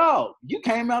 The dog, you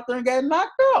came out there and got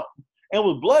knocked out, and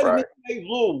was bloody. Right. He made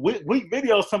little weak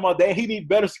videos talking about that he need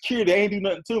better security. They ain't do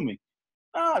nothing to me.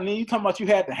 No, nigga, you talking about you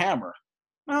had the hammer.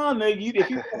 No, nigga, if you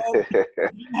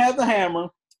didn't have the hammer,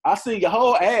 I seen your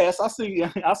whole ass. I seen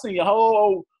your whole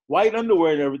old white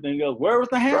underwear and everything else. Where was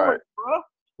the hammer,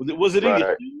 bro? Was it in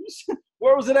your shoes?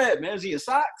 Where was it at, man? Was it your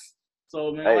socks?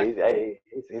 So, man.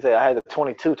 He said I had the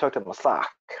 22 tucked in my sock.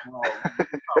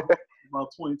 About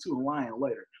 22 and lying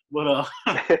later. But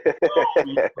shout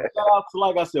out to,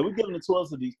 like I said, we're giving it to us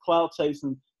to these cloud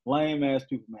chasing, lame ass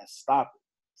people, man. Stop it.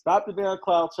 Stop the damn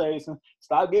cloud chasing.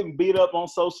 Stop getting beat up on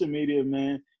social media,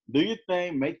 man. Do your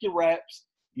thing. Make your raps.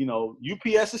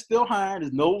 UPS is still hiring.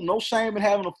 There's no shame in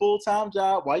having a full-time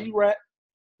job. Why you rap?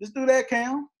 Just do that,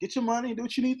 Cam. Get your money and do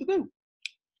what you need to do.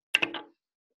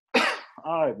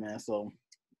 All right, man. So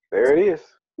there it is.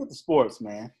 Get the sports,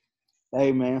 man.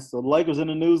 Hey, man. So the Lakers in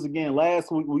the news again.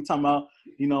 Last week we talking about,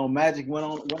 Magic went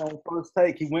on First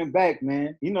Take. He went back,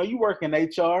 man. You work in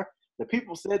HR. The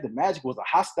people said that Magic was a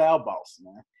hostile boss,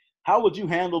 man. How would you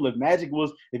handle if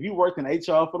you worked in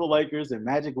HR for the Lakers and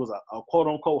Magic was a quote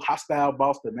unquote hostile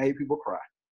boss that made people cry?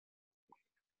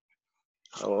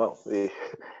 I don't know.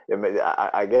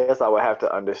 I guess I would have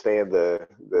to understand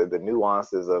the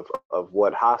nuances of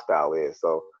what hostile is.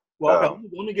 So, let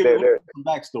me give you some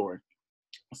backstory.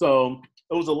 So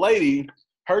it was a lady.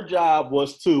 Her job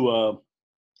was to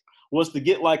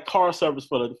get like car service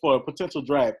for a potential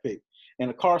draft pick, and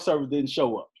the car service didn't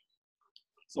show up.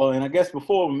 So, and I guess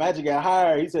before when Magic got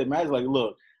hired, he said, Magic's like,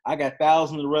 look, I got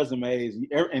thousands of resumes,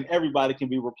 and everybody can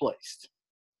be replaced.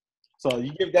 So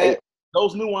you give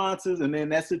those nuances, and then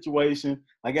that situation,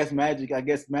 I guess Magic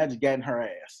got in her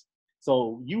ass.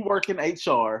 So you work in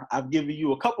HR. I've given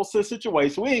you a couple of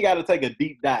situations. We ain't got to take a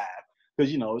deep dive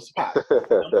because, it's pop. Kind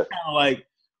of like,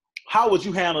 how would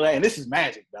you handle that? And this is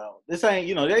Magic, though. This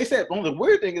ain't, they said, the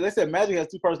weird thing is they said Magic has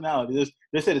 2 personalities.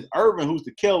 They said it's Irvin who's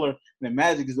the killer, and then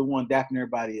Magic is the one dapping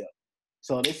everybody up.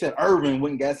 So they said Irvin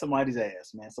went and got somebody's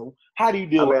ass, man. So how do you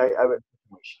deal with that?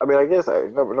 I guess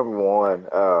number one,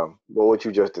 what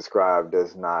you just described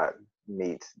does not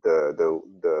meet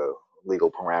the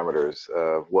legal parameters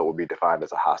of what would be defined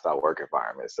as a hostile work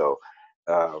environment. So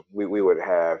we would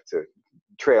have to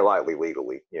tread lightly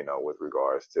legally, with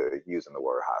regards to using the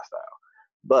word hostile.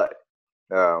 But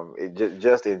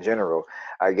just in general,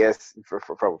 I guess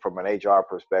from an HR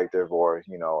perspective or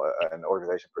an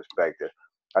organization perspective,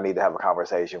 I need to have a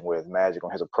conversation with Magic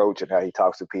on his approach and how he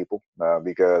talks to people,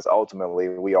 because ultimately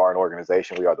we are an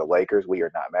organization. We are the Lakers. We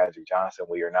are not Magic Johnson.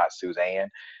 We are not Suzanne.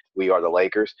 We are the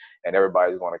Lakers, and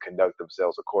everybody's going to conduct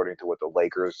themselves according to what the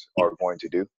Lakers are going to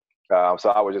do. So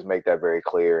I would just make that very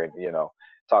clear and,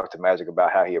 talk to Magic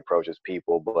about how he approaches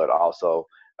people, but also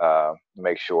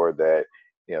make sure that,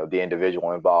 the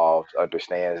individual involved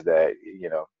understands that,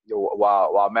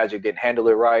 while Magic didn't handle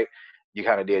it right, you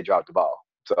kind of did drop the ball.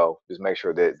 So just make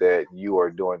sure that you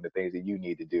are doing the things that you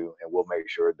need to do, and we'll make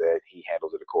sure that he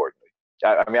handles it accordingly.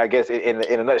 I mean, I guess in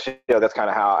a nutshell, that's kind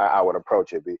of how I would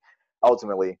approach it. But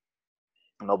ultimately,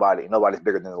 nobody's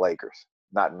bigger than the Lakers.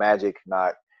 Not Magic,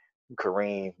 not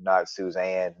Kareem, not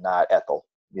Suzanne, not Ethel.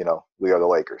 We are the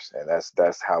Lakers, and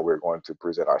that's how we're going to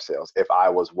present ourselves. If I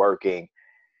was working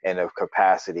in a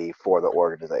capacity for the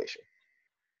organization.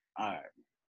 All right.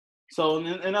 So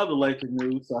in other Lakers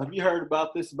news, so have you heard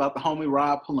about this, about the homie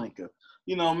Rob Pelinka?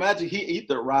 Magic, he eat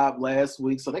Rob last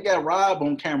week. So they got Rob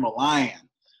on camera lying.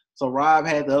 So Rob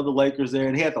had the other Lakers there,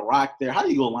 and he had The Rock there. How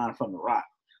you go line from The Rock?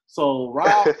 So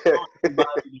Rob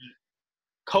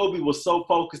Kobe was so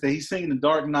focused that he seen The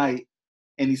Dark Knight,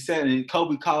 and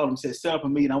Kobe called him and said, set up a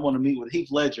meeting. I want to meet with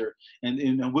Heath Ledger. And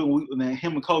then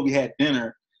him and Kobe had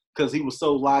dinner because he was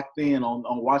so locked in on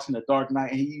watching The Dark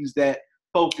Knight, and he used that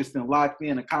focused and locked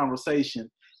in a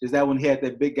conversation. Is that when he had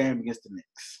that big game against the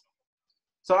Knicks?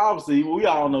 So obviously, we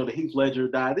all know that Heath Ledger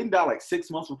died. Didn't he die like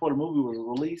 6 months before the movie was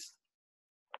released?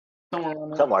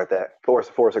 Something like that. 4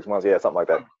 or 6 months, yeah, something like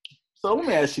that. So let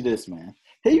me ask you this, man.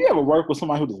 Have you ever worked with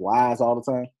somebody who just lies all the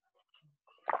time?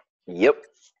 Yep.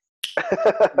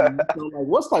 So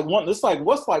what's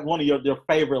one of your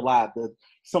favorite lies that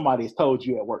somebody's told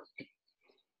you at work?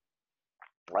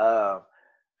 I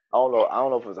don't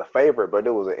know if it was a favorite, but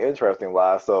it was an interesting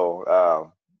lie.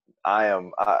 So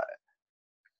an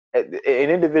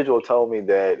individual told me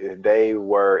that they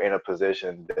were in a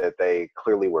position that they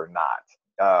clearly were not.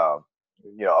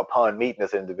 Upon meeting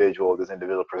this individual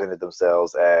presented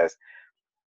themselves as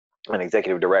an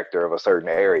executive director of a certain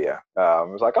area. It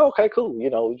was like, oh, okay, cool. We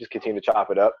just continue to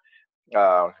chop it up.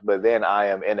 But then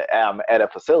I'm at a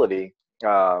facility.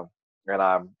 And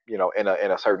I'm, in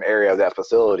a certain area of that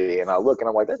facility, and I look and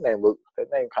I'm like, that name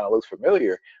kind of looks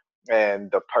familiar, and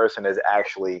the person is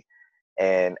actually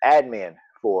an admin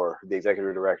for the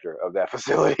executive director of that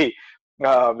facility.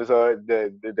 So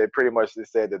they pretty much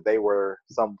said that they were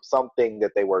something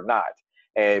that they were not.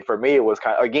 And for me, it was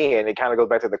it kind of goes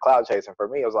back to the cloud chasing. For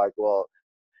me, it was like, well,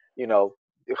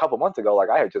 a couple months ago, like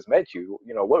I had just met you.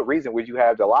 What reason would you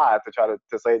have to lie to try to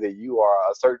say that you are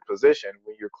a certain position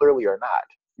when you clearly are not?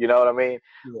 You know what I mean?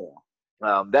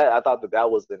 Yeah. I thought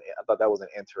that was an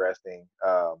interesting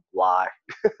lie,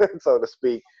 so to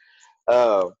speak.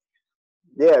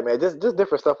 Yeah, man, just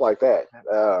different stuff like that.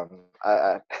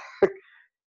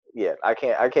 I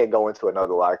can't go into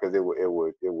another lie because it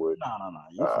would.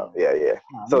 No. Yeah.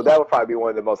 So that would probably be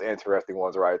one of the most interesting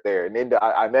ones right there. And then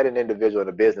I met an individual in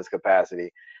a business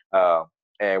capacity,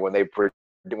 and when they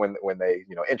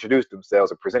introduced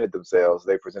themselves or presented themselves,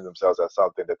 they presented themselves as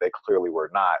something that they clearly were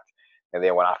not. And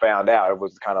then when I found out, it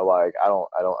was kind of like, I don't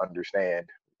understand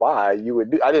why you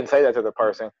would do. I didn't say that to the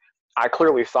person. I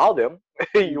clearly saw them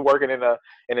you working in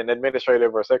an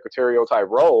administrative or secretarial type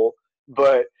role,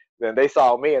 but then they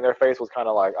saw me and their face was kind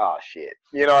of like, oh shit,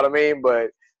 you know what I mean? But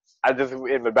I just,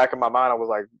 in the back of my mind, I was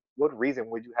like, what reason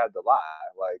would you have to lie?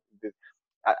 Like,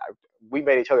 we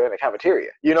met each other in the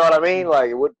cafeteria. You know what I mean?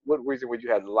 Like, what reason would you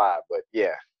have to lie? But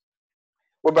yeah.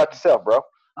 What about yourself, bro?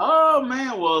 Oh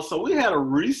man, well, so we had a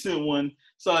recent one.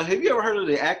 So have you ever heard of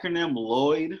the acronym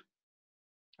Lloyd?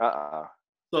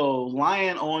 So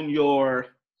lying on your.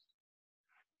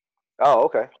 Oh,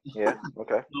 okay. Yeah.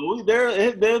 Okay. So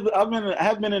I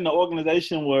have been in the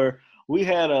organization where we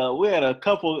had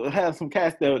some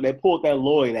cats that pulled that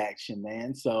Lloyd action,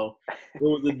 man. So it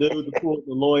was a dude that pulled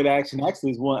the Lloyd action.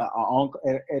 Actually, it's one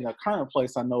at a current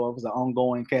place I know of, was an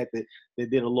ongoing cat that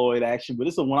did a Lloyd action. But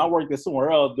this is when I worked at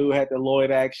somewhere else, dude had that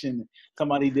Lloyd action.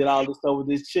 Somebody did all this stuff with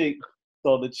this chick.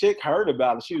 So the chick heard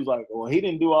about it. She was like, "Well, he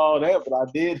didn't do all that, but I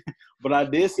did. But I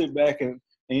did sit back and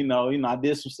I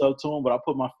did some stuff to him, but I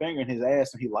put my finger in his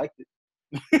ass and he liked it."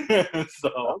 So,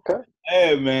 okay.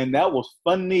 Hey man, that was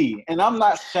funny, and I'm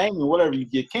not shaming whatever you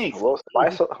get, King. A little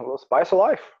spice of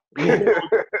life. Funny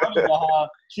how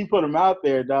she put him out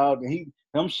there, dog, and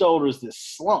them shoulders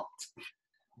just slumped.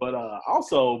 But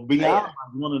also beyond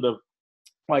one of the,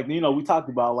 we talked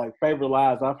about like favorite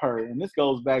lies I've heard, and this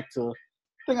goes back to, I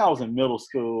think I was in middle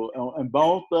school, and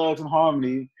Bone Thugs and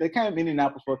Harmony, they came to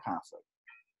Indianapolis for a concert.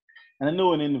 And I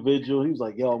knew an individual, he was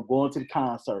like, yo, I'm going to the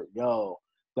concert. Yo,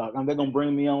 dog, they're going to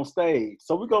bring me on stage.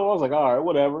 So we go, I was like, all right,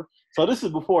 whatever. So this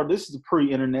is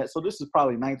pre-internet. So this is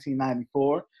probably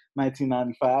 1994,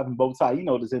 1995. And Bowtie, you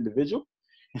know this individual.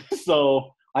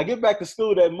 So I get back to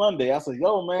school that Monday. I said,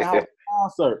 yo, man, how was the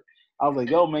concert? I was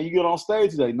like, yo, man, you get on stage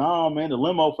today? Nah, man, the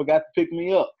limo forgot to pick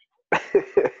me up.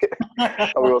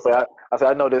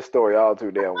 I know this story all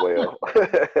too damn well.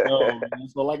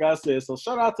 So like I said, so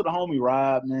shout out to the homie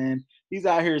Rob, man. He's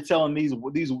out here telling these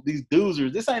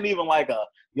doozers. This ain't even like a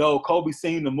yo, Kobe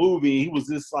seen the movie. He was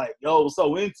just like, yo,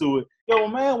 so into it. Yo,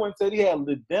 man went and said he had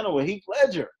the dinner with Heath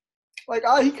Ledger. Like,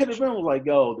 all he could have been was like,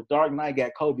 yo, The Dark Knight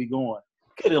got Kobe going.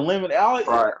 Could have limited.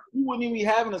 Right. We wouldn't even be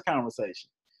having this conversation.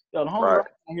 Yo, the homie Right. Rod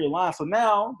out here lying. So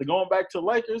now, they're going back to the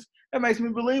Lakers. That makes me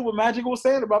believe what Magic was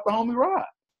saying about the homie Rod.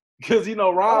 Because,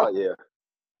 Rob, Oh yeah.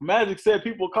 Magic said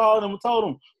people called him and told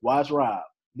him, watch Rob.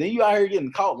 Then you out here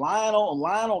getting caught lying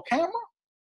on camera?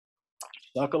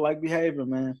 Sucker-like behavior,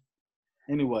 man.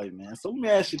 Anyway, man. So let me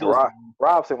ask you this.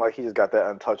 Rob seemed like he just got that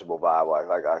untouchable vibe.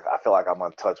 Like I feel like I'm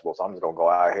untouchable, so I'm just gonna go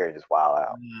out here and just wild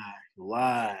out.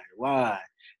 Lie.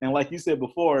 And like you said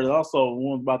before, there's also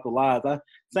one about the lies.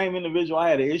 Same individual I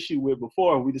had an issue with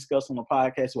before. We discussed on the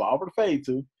podcast who I offered to fade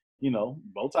to.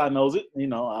 Both side knows it.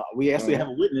 We actually have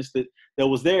a witness that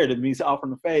was there that means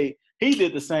offering to fade. He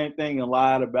did the same thing and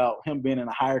lied about him being in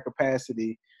a higher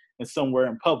capacity and somewhere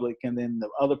in public. And then the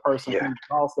other person who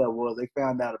false that was, they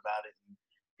found out about it.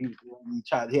 And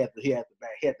he had the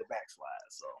backslide.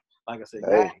 So like I said,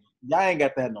 y'all ain't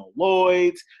got that no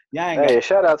Lloyds. Y'all ain't got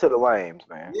shout out to the lames,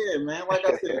 man. Yeah, man. Like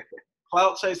I said,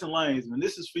 clout chasing lanes, man.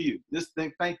 This is for you.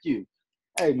 Thank you.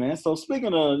 Hey, man. So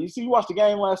speaking of, you watched the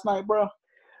game last night, bro?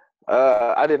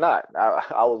 I did not.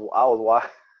 I was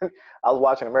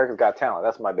watching America's Got Talent.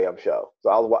 That's my damn show.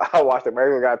 So I watched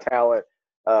America's Got Talent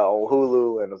on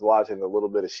Hulu and was watching a little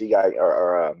bit of She Got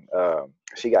to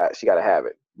Have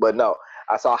It. But no,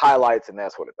 I saw highlights and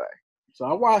that sort of thing. So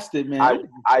I watched it, man.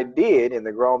 I did in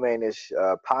the Grown Man-ish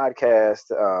podcast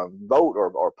vote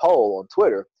or poll on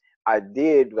Twitter. I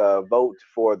did vote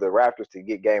for the Raptors to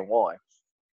get Game 1.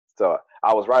 So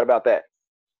I was right about that.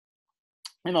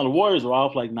 The Warriors were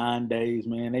off like 9 days,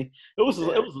 man. It was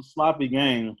a sloppy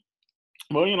game.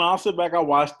 But I'll sit back, I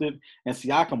watched it, and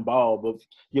Siakam ball. But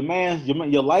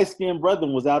your light skinned brother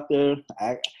was out there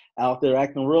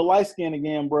acting real light skinned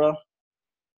again, bro.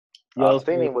 I've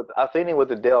seen him with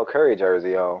the Dell Curry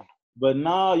jersey on. But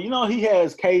no, he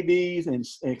has KD's and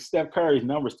Steph Curry's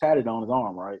numbers tatted on his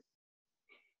arm, right?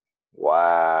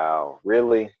 Wow,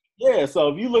 really? Yeah. So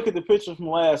if you look at the picture from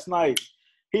last night,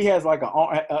 he has like an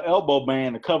elbow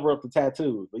band to cover up the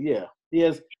tattoos. But yeah, he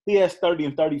has 30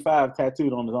 and 35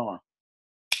 tattooed on his arm.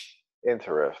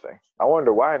 Interesting. I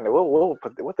wonder why.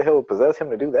 What the hell would possess him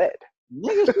to do that?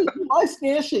 Nigga, you light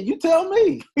skin shit. You tell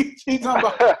me. He talking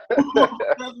about who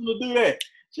possessed him to do that.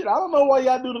 Shit, I don't know why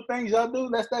y'all do the things y'all do.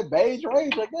 That's that beige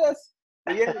rage, I guess.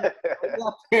 But yeah, he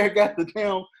out there got the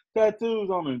damn tattoos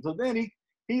on him. So then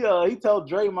he told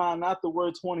Draymond not to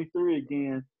wear 23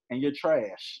 again, and you're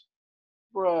trash.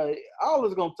 Bruh, all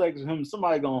it's going to take is him,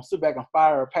 somebody going to sit back and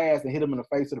fire a pass and hit him in the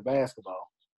face of the basketball.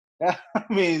 I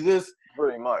mean, just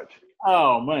pretty much.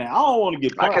 Oh man, I don't want to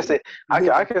get. I can see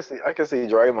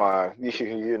Draymond.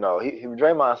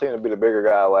 Draymond seemed to be the bigger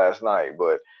guy last night,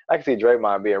 but I can see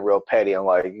Draymond being real petty and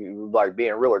like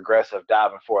being real aggressive,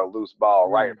 diving for a loose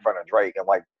ball right in front of Drake and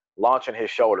like launching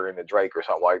his shoulder into Drake or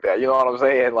something like that. You know what I'm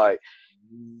saying? Like,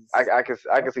 I can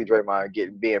see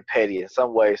Draymond being petty in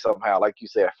some way, somehow, like you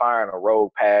said, firing a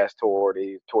rogue pass toward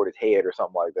his head or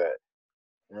something like that.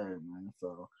 Yeah, man.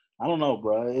 So I don't know,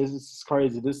 bro. It's just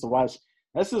crazy just to watch.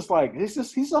 That's just like he's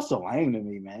just so lame to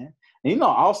me, man. And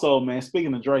also, man,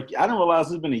 speaking of Drake, I didn't realize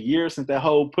it's been a year since that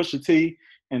whole Pusha T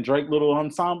and Drake little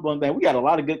ensemble and that. We got a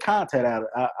lot of good content out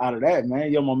of that,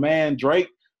 man. My man Drake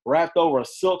rapped over a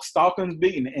Silk Stockings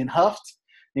beat and huffed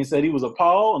and said he was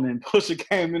appalled, and then Pusha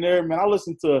came in there, man. I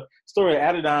listened to a story of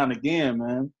Adidon again,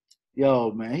 man.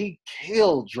 Yo, man, he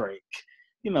killed Drake.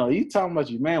 You talking about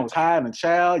your man was hiding a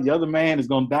child, your other man is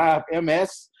gonna die of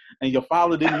MS. And your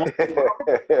father didn't want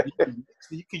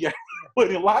you could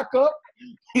put in lockup.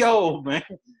 Yo, man.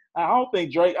 I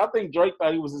think Drake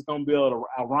thought he was just gonna be able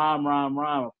to rhyme. And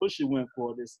Pusha went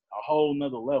for this a whole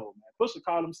nother level, man. Pusha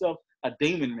called himself a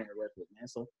demon in that record, man.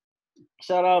 So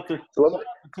shout out to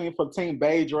Team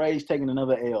Beige Rage taking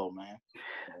another L, man.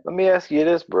 Let me ask you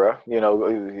this, bro.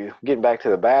 Getting back to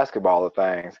the basketball of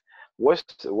things.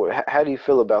 How do you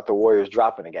feel about the Warriors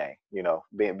dropping the game?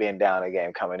 Being down a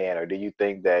game coming in, or do you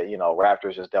think that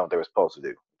Raptors just done what they were supposed to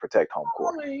do, protect home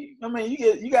court? I mean,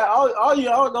 you got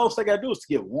all those they got to do is to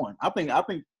get one. I think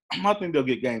they'll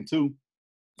get game 2.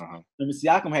 I mean,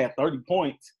 Siakam had 30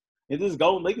 points. And this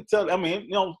goal, they could tell. I mean,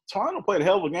 Toronto played a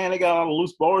hell of a game. They got all the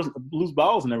loose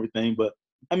balls and everything. But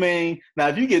I mean, now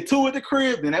if you get 2 at the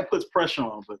crib, then that puts pressure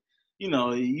on. But you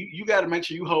got to make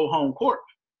sure you hold home court.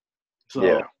 So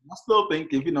yeah. I still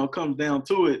think if it comes down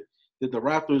to it, that the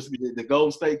Raptors, the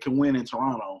Golden State can win in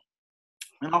Toronto.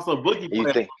 And also Boogie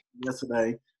played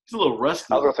yesterday. He's a little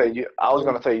rusty. I was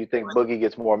gonna say you think Boogie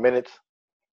gets more minutes?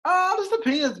 This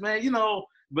depends, man.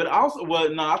 But also,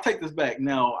 I'll take this back.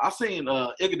 Now I seen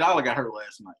Iguodala got hurt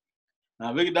last night.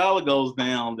 Now, if Iguodala goes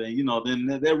down, then then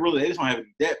they just don't have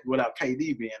any depth without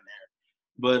KD being there.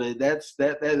 But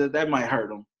that might hurt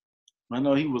them. I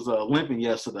know he was limping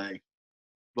yesterday,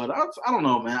 but I don't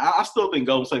know, man. I still think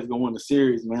Golden State's gonna win the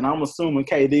series, man. I'm assuming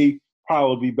KD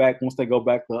probably be back once they go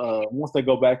back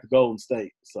to Golden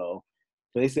State. So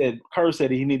they said Kerr said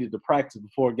he needed to practice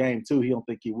before game 2. He don't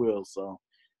think he will. So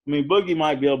I mean, Boogie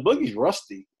might be able. Boogie's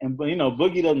rusty, and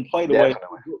Boogie doesn't play the way.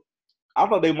 I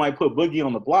thought they might put Boogie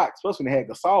on the block, especially when they had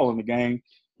Gasol in the game,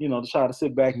 to try to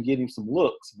sit back and get him some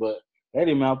looks. But they had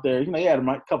him out there. He had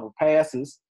a couple of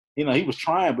passes. He was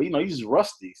trying, but, he's just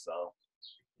rusty. So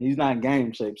he's not in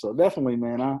game shape. So definitely,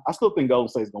 man, I still think Golden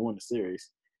State's going to win the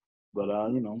series. But,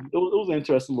 it was an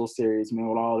interesting little series, man,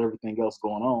 with everything else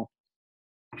going on.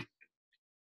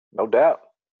 No doubt.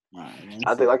 All right, man.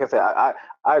 I think, like I said, I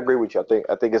agree with you.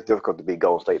 I think it's difficult to beat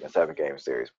Golden State in a 7-game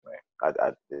series, man.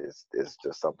 It's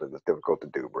just something that's difficult to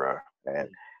do, bro. And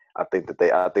I think that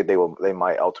they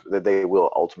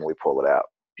will ultimately pull it out.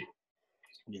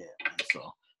 Yeah. Man,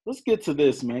 so let's get to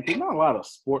this, man. There's not a lot of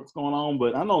sports going on,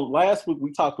 but I know last week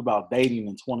we talked about dating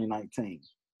in 2019.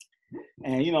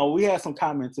 And, we had some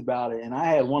comments about it, and I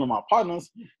had one of my partners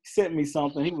sent me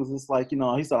something. He was just like,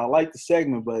 he said, I like the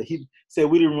segment, but he said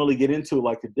we didn't really get into,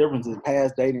 like, the differences in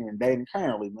past dating and dating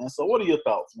currently, man. So what are your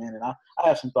thoughts, man? And I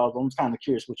have some thoughts. I'm just kind of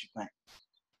curious what you think.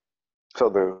 So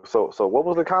what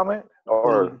was the comment?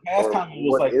 The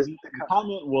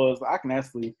comment was, I can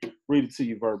actually read it to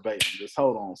you verbatim. Just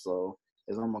hold on. So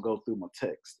as I'm going to go through my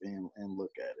text and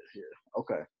look at it here.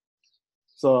 Okay.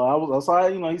 So I was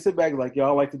like, he said back like,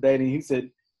 y'all like the dating. He said,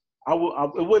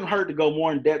 it wouldn't hurt to go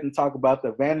more in depth and talk about the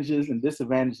advantages and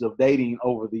disadvantages of dating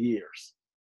over the years.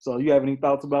 So you have any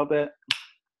thoughts about that?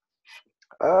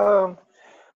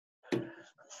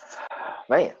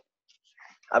 Man,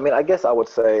 I mean, I guess I would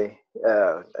say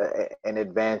an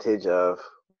advantage of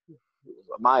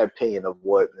my opinion of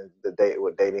what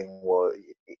dating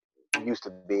used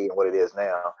to be and what it is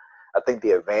now. I think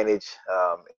the advantage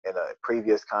in a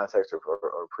previous context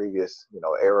or previous,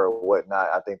 era or whatnot,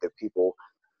 I think that people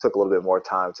took a little bit more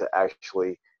time to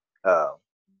actually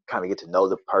kind of get to know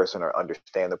the person or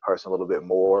understand the person a little bit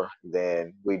more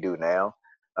than we do now.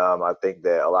 I think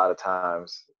that a lot of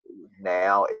times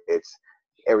now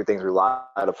everything's relied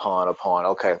upon,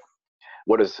 okay,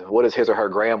 what does his or her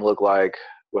gram look like?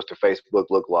 What's their Facebook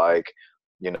look like?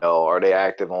 Are they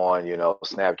active on,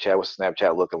 Snapchat? What's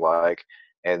Snapchat looking like?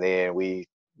 And then we,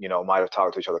 might have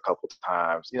talked to each other a couple of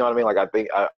times. You know what I mean? Like, I think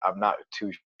I'm not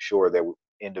too sure that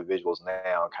individuals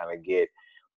now kind of get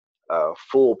a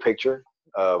full picture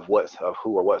of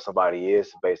who or what somebody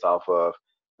is based off of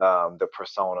the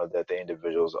persona that the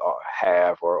individuals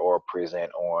have or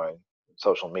present on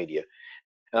social media.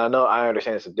 And I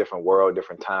understand it's a different world,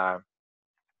 different time.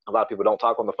 A lot of people don't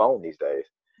talk on the phone these days.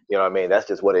 You know what I mean? That's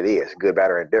just what it is, good,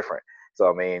 bad, or indifferent. So,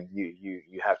 I mean, you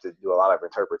have to do a lot of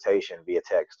interpretation via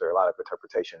text or a lot of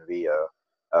interpretation via,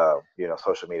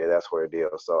 social media, that sort of deal.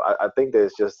 So I think that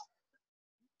it's just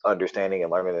understanding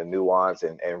and learning the nuance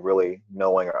and really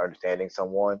knowing or understanding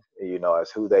someone,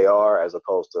 as who they are as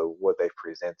opposed to what they've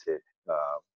presented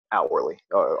outwardly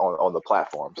on the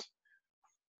platforms.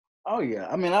 Oh, yeah.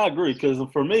 I mean, I agree because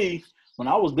for me, when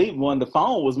I was deep one, the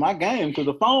phone was my game because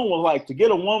the phone was like, to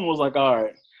get a woman was like, all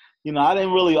right. I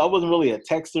wasn't really a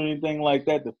texter or anything like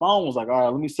that. The phone was like, all right,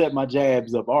 let me set my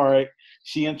jabs up. All right,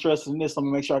 she interested in this. Let me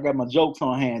make sure I got my jokes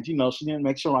on hand. She didn't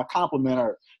make sure I compliment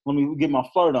her. Let me get my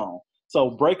flirt on.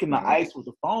 So breaking the ice with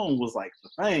the phone was like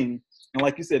the thing. And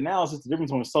like you said, now it's just the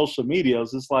difference between social media.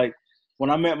 It's just like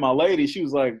when I met my lady, she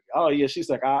was like, oh yeah, she's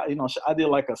like, I did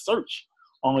like a search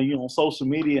on social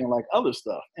media and like other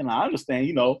stuff. And I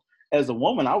understand, as a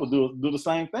woman, I would do the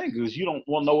same thing because you don't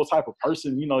want to know what type of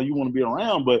person, you want to be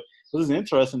around. But this is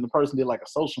interesting. The person did like a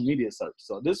social media search.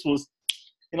 So this was,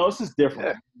 it's just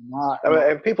different. Yeah.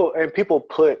 And people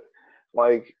put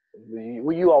like,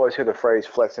 you always hear the phrase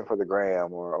flexing for the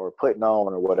gram or putting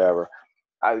on or whatever.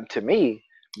 To me,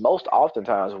 most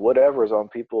oftentimes, whatever is on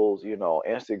people's,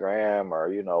 Instagram or,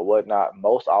 whatnot,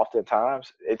 most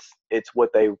oftentimes it's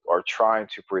what they are trying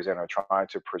to present or trying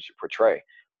to portray.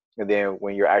 And then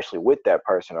when you're actually with that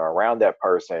person or around that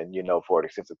person, for an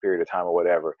extensive period of time or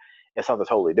whatever, it's something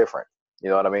totally different. You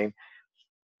know what I mean?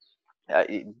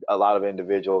 A lot of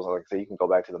individuals, like I say, you can go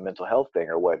back to the mental health thing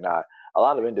or whatnot. A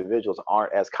lot of individuals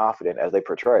aren't as confident as they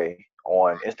portray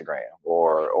on Instagram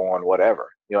or on whatever.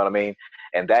 You know what I mean?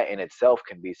 And that in itself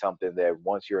can be something that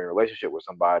once you're in a relationship with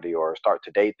somebody or start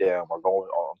to date them or going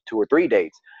on 2 or 3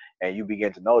 dates, and you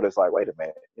begin to notice, like, wait a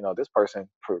minute, this person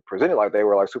presented like they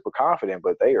were like super confident,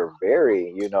 but they are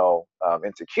very,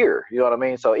 insecure. You know what I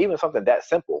mean? So even something that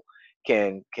simple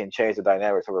can change the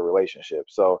dynamics of a relationship.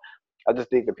 So I just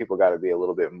think that people got to be a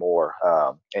little bit more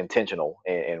intentional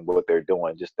in what they're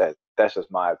doing. Just that's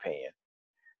just my opinion.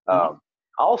 Mm-hmm.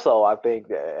 Also, I think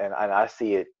that, and I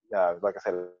see it, like I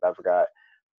said, I forgot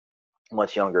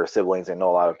much younger siblings and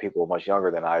know a lot of people much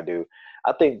younger than I do.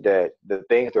 I think that the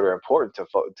things that are important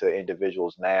to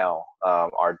individuals now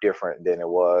are different than it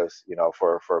was,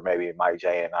 for maybe Mike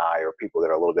J and I, or people that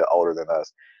are a little bit older than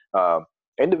us.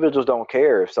 Individuals don't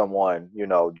care if someone,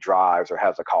 drives or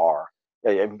has a car,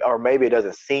 or maybe it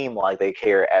doesn't seem like they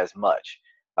care as much.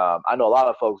 I know a lot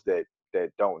of folks that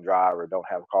don't drive or don't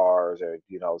have cars, or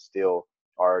still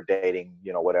are dating,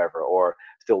 whatever, or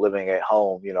still living at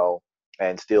home,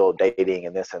 and still dating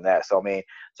and this and that. So I mean,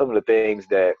 some of the things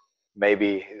that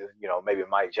maybe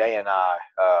Mike J and I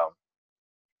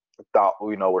thought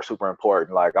were super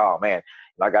important, like, oh man,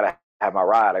 I gotta have my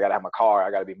ride, I gotta have my car,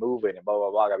 I gotta be moving, and blah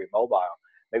blah blah, I gotta be mobile.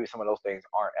 Maybe some of those things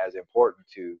aren't as important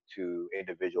to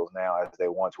individuals now as they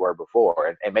once were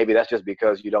before, and maybe that's just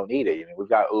because you don't need it. I mean, we've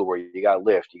got Uber, you got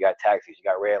Lyft, you got taxis, you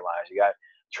got red lines, you got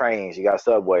trains, you got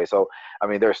subway. So I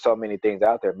mean, there's so many things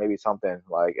out there. Maybe something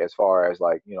like, as far as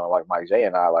like, like Mike J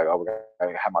and I, like, oh, we're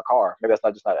gonna have my car, maybe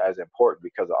that's not as important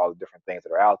because of all the different things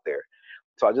that are out there.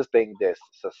 So I just think that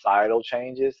societal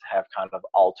changes have kind of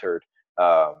altered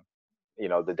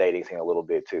the dating scene a little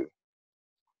bit too.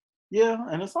 Yeah,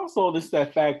 and it's also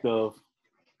that fact of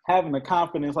having the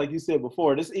confidence, like you said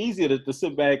before. It's easier to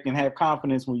sit back and have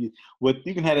confidence when you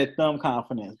can have that thumb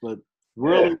confidence, but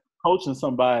really coaching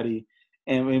somebody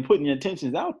and putting your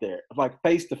intentions out there, like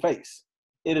face to face,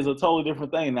 it is a totally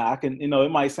different thing. Now, I can,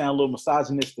 it might sound a little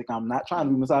misogynistic. I'm not trying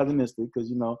to be misogynistic because,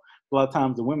 a lot of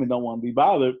times the women don't want to be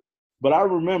bothered. But I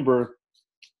remember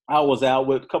I was out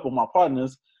with a couple of my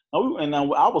partners, and I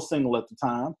was single at the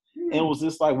time. And it was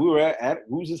just like we was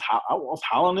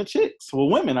hollering at chicks, well,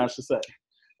 women, I should say.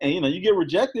 And, you get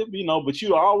rejected, but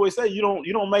you always say you got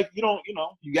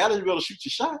to be able to shoot your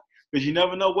shot, because you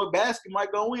never know what basket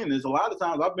might go in. There's a lot of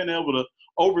times I've been able to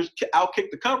outkick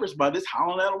the coverage by just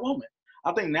hollering at a woman.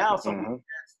 I think now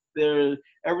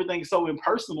everything's so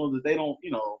impersonal that they don't,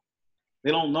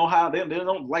 they don't know how, they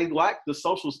don't like the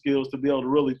social skills to be able to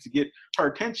really to get her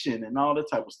attention and all that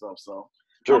type of stuff. So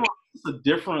sure. It's a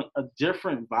different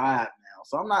vibe now.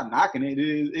 So I'm not knocking it.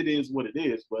 It is what it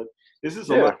is. But this is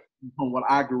a lot from what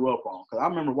I grew up on. Because I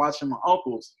remember watching my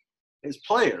uncles as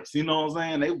players. You know what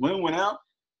I'm saying? They went out,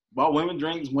 bought women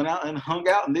drinks, went out and hung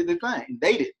out and did their thing and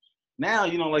dated. Now,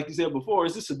 like you said before,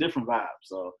 it's just a different vibe.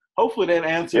 So hopefully that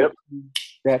answered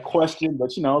that question. But, I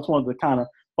just wanted to kind of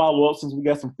follow up since we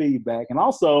got some feedback. And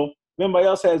also, if anybody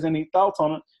else has any thoughts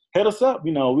on it, hit us up.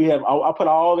 I put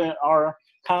all our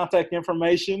contact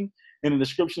information in the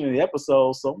description of the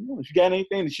episode. So if you got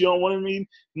anything that you don't want me to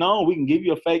know, we can give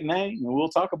you a fake name and we'll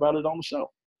talk about it on the show.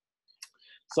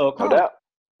 So kind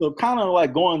of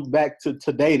like going back to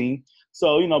dating.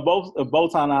 So,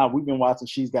 both and I, we've been watching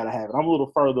She's Gotta Have It. I'm a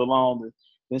little further along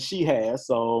than she has.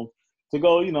 So to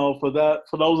go, for those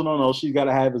who don't know, She's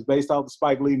Gotta Have It is based off the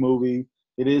Spike Lee movie.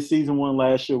 It is season 1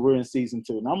 last year. We're in season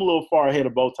 2. And I'm a little far ahead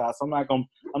of Bowtie, so I'm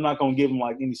not gonna give them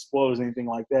like any spoilers or anything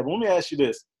like that. But let me ask you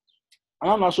this.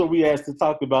 I'm not sure we asked to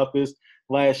talk about this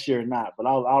last year or not, but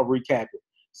I'll recap it.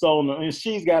 So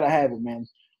She's Gotta Have It, man.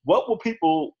 What would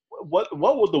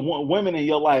the women in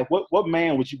your life, what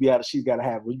man would you be out of She's Gotta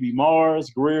Have It? Would you be Mars,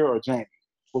 Greer, or Jamie?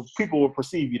 What people would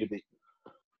perceive you to be?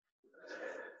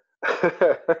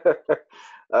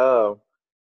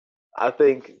 I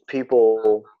think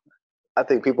people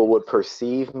would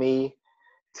perceive me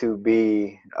to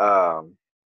be oh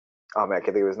man, I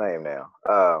can't think of his name now.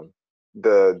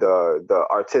 The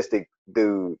artistic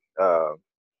dude, the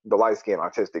light skinned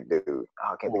artistic dude.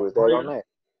 I can't think of his name.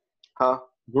 Huh?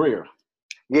 Greer.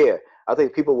 Yeah, I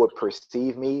think people would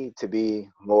perceive me to be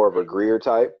more of a Greer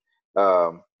type,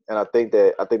 and I think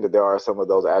that there are some of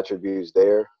those attributes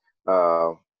there.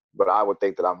 But I would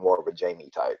think that I'm more of a Jamie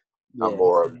type. Yeah, I'm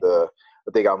more of the.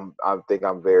 I think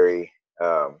I'm very,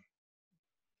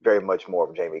 very much more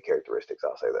of Jamie characteristics.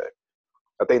 I'll say that.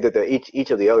 I think that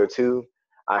each of the other two,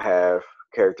 I have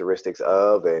characteristics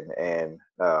of, and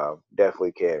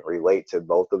definitely can relate to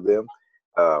both of them.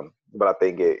 But I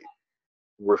think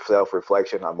with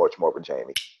self-reflection, I'm much more of a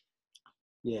Jamie.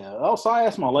 Yeah. Also, I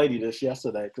asked my lady this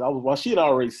yesterday because she had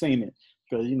already seen it.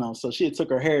 Because, so she had took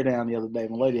her hair down the other day.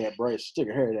 My lady had braids. She took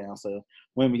her hair down. So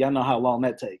women, y'all know how long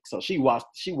that takes. So she watched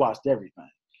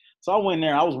everything. So I went in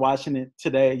there. I was watching it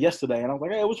yesterday, and I was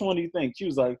like, hey, which one do you think? She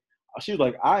was like, I see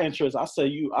you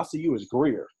as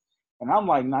Greer. And I'm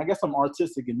like, I guess I'm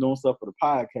artistic and doing stuff for the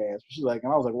podcast. She's like,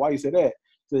 and I was like, why you say that?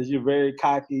 says you're very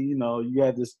cocky. You know, you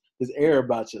have this air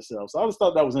about yourself. So I just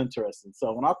thought that was interesting.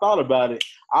 So when I thought about it,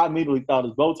 I immediately thought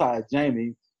it's Bowtie as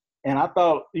Jamie, and I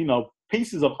thought, you know,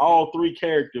 pieces of all three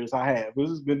characters I have. This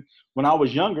has been when I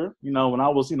was younger. You know, when I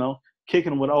was, you know,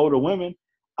 kicking with older women.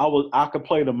 I could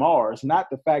play the Mars, not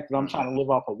the fact that I'm trying to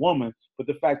live off a woman, but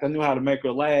the fact I knew how to make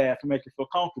her laugh and make her feel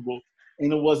comfortable.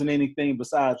 And it wasn't anything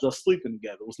besides us sleeping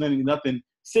together. It was nothing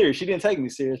serious. She didn't take me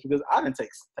serious because I didn't take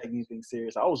anything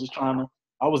serious. I was just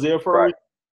I was there for a reason.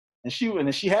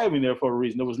 And she had me there for a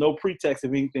reason. There was no pretext of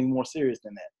anything more serious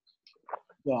than that.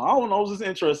 So I don't know. It was just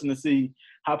interesting to see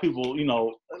how people, you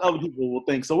know, other people will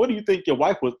think. So what do you think your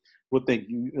wife would think?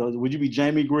 Would you be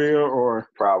Jamie Greer or?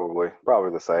 Probably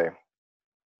the same.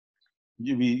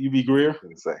 You be Greer?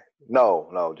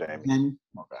 No, Jamie.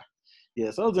 Okay. Yeah,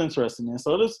 so it was interesting, man.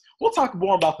 So we'll talk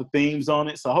more about the themes on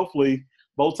it. So hopefully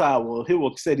Bowtie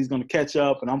will say he's gonna catch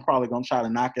up, and I'm probably gonna try to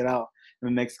knock it out in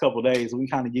the next couple of days. We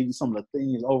kind of give you some of the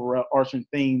themes, overarching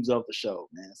themes of the show,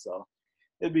 man. So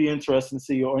it'd be interesting to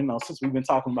see, or you know, since we've been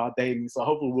talking about dating, so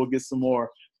hopefully we'll get some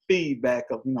more feedback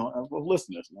of of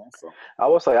listeners, man. So I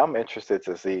will say I'm interested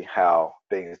to see how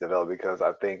things develop because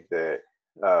I think that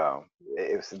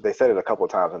they said it a couple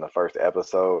of times in the first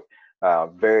episode.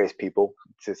 Various people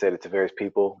said it to various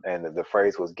people, and the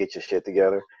phrase was "get your shit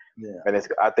together." Yeah, and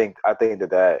I think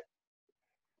that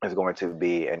is going to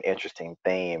be an interesting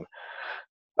theme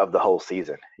of the whole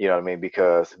season. You know what I mean?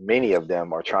 Because many of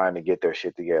them are trying to get their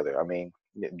shit together. I mean,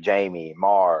 Jamie,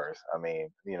 Mars. I mean,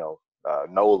 you know,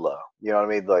 Nola. You know what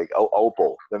I mean? Like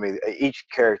Opal. I mean, each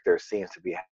character seems to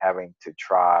be having to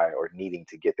try or needing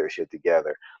to get their shit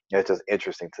together. And it's just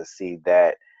interesting to see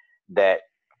that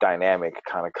dynamic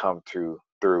kind of come through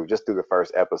the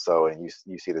first episode, and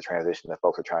you see the transition that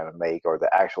folks are trying to make, or the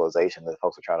actualization that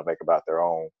folks are trying to make about their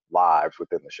own lives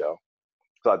within the show.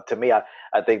 So to me, I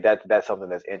think that's something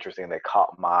that's interesting that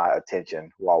caught my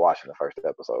attention while watching the first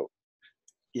episode.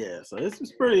 Yeah, so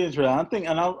it's pretty interesting. I think,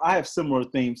 and I have similar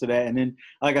themes to that. And then,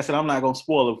 like I said, I'm not gonna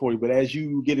spoil it for you, but as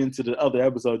you get into the other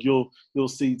episode, you'll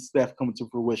see stuff coming to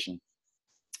fruition.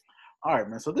 All right,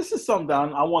 man. So this is something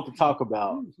that I want to talk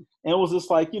about, and it was just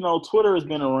like, you know, Twitter has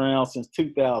been around since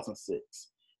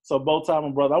 2006. So Bowtie, my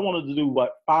brother, I wanted to do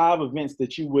 5 events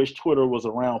that you wish Twitter was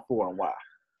around for and why.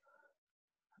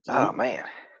 So man.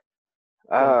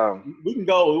 We can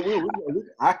go.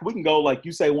 We can go like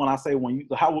you say one, I say one.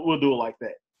 How we'll do it like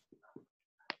that.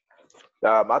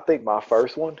 I think my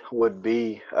first one would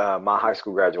be my high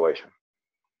school graduation.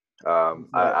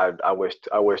 I wish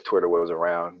Twitter was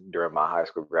around during my high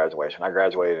school graduation. I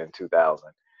graduated in 2000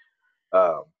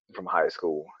 from high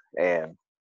school, and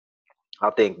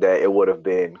I think that it would have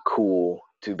been cool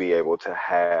to be able to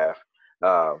have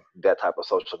that type of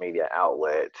social media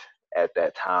outlet at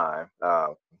that time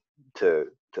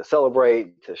to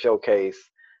celebrate, to showcase,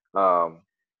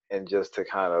 and just to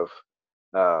kind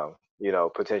of you know,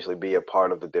 potentially be a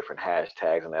part of the different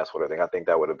hashtags and that sort of thing. I think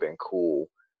that would have been cool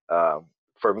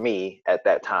for me at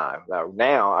that time.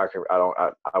 Now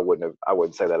I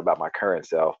wouldn't say that about my current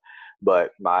self,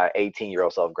 but my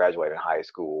 18-year-old self graduating high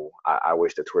school, I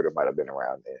wish that Twitter might have been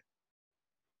around then.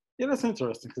 Yeah, that's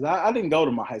interesting because I didn't go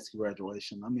to my high school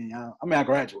graduation. I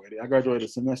graduated. I graduated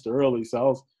a semester early,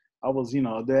 so I was you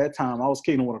know, at that time I was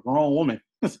kicking with a grown woman,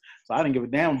 so I didn't give a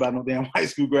damn about no damn high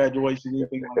school graduation,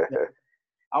 anything like that.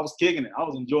 I was kicking it. I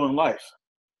was enjoying life.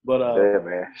 But yeah,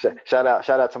 man. Shout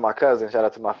out to my cousin. Shout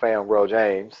out to my fam, Ro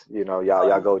James. You know,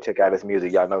 y'all go check out his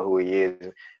music. Y'all know who he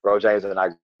is. Ro James and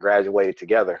I graduated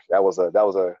together. That was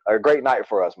a great night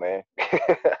for us, man.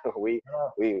 we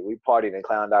partied and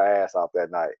clowned our ass off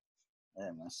that night.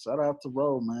 Yeah, man. Shout out to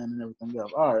Ro, man, and everything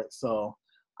else. All right, so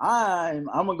I'm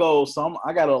gonna go. So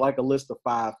I got a list of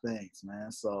 5 things,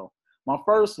 man. So my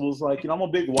first was like, you know, I'm a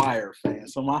big Wire fan.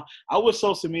 So I wish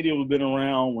social media would have been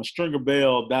around when Stringer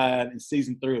Bell died in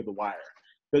season 3 of The Wire.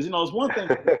 Because, you know, it's one thing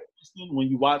when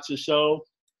you watch a show,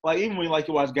 like even when you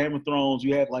watch Game of Thrones,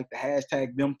 you had like the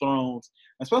hashtag Them Thrones,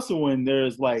 especially when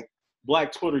there's like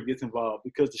Black Twitter gets involved,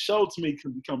 because the show to me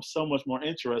can become so much more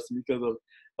interesting because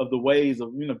of the ways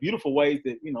of, you know, beautiful ways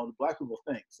that, you know, the Black people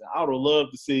think. So I would have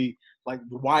loved to see like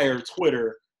The Wire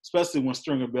Twitter, especially when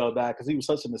Stringer Bell died, because he was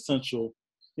such an essential,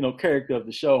 you know, character of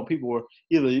the show. And people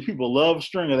love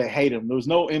Stringer, they hate him. There was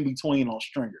no in between on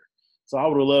Stringer. So I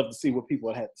would have loved to see what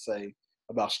people had to say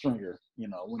about Stringer, you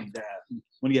know, when he died,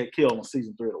 when he got killed on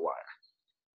season 3 of The Wire.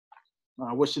 All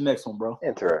right, what's your next one, bro?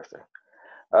 Interesting.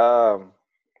 I'll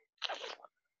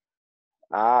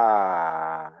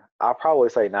probably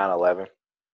say 9/11.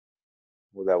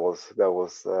 That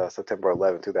was September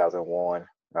 11, 2001.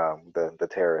 The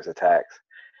terrorist attacks.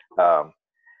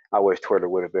 I wish Twitter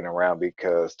would have been around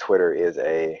because Twitter is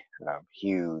a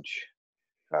huge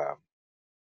um,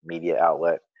 media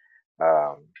outlet.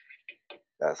 Um,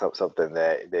 something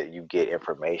that you get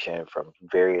information from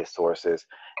various sources,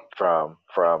 from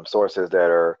sources that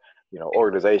are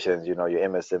organizations, your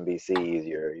MSNBCs,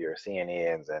 your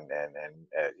CNNs, and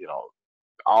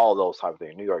all those type of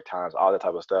things, New York Times, all that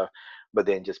type of stuff. But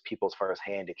then just people's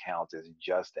firsthand accounts is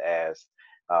just as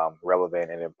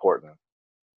relevant and important,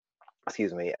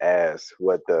 excuse me, as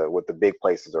what the big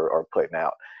places are putting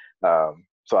out.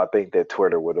 So I think that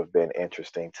Twitter would have been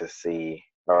interesting to see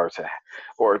or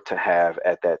to have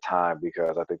at that time,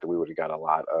 because I think that we would have got a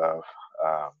lot of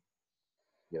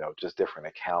just different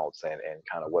accounts and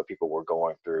kind of what people were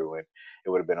going through, and it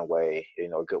would have been a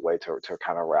good way to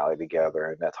kind of rally together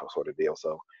and that sort of deal.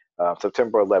 So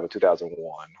September 11,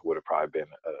 2001 would have probably been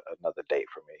another date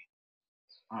for me.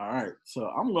 All right, so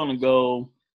I'm gonna go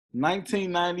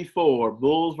 1994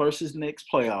 Bulls versus Knicks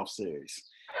playoff series.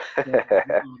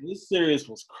 This series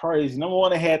was crazy. Number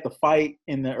one, they had the fight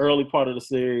in the early part of the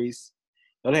series.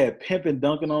 They had Pimpin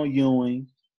dunking on Ewing.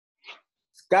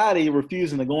 Scotty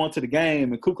refusing to go into the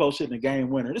game, and Kukoc hitting the game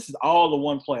winner. This is all the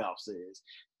one playoff series.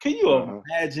 Can you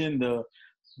imagine the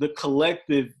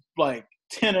collective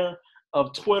tenor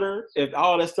of Twitter if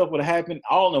all that stuff would have happened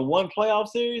all in one playoff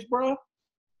series, bro?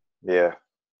 Yeah.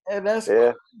 And that's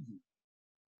crazy.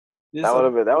 That would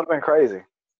have been crazy.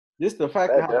 Just the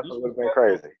fact that definitely would have been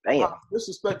crazy. Damn. How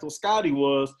disrespectful Scotty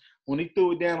was when he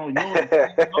threw it down on Ewing.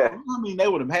 I mean, they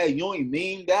would have had Ewing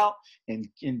memed out and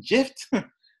gifted,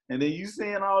 and then you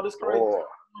seeing all this crazy stuff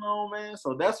going on, man.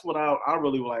 So that's what I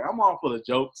really like. I'm all for the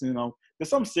jokes, There's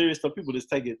some serious stuff. People just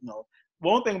take it,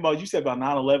 One thing about you said about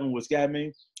 9/11, which got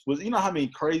me, was how many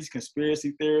crazy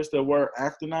conspiracy theorists there were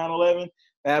after 9/11.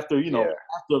 After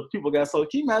after people got so.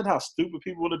 Can you imagine how stupid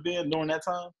people would have been during that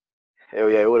time? Hell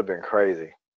yeah, it would have been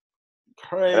crazy.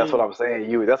 Crazy. That's what I'm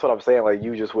saying. That's what I'm saying. Like,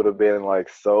 you just would have been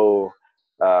so,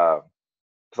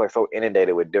 it's so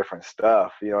inundated with different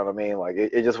stuff. You know what I mean? Like,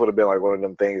 it just would have been like one of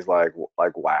them things. Like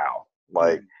wow.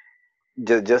 Like,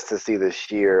 just to see the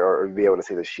sheer, or be able to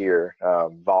see the sheer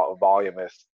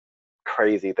voluminous,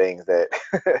 crazy things that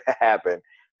happen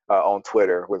on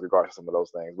Twitter with regards to some of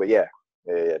those things. But yeah,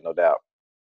 no doubt.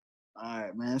 All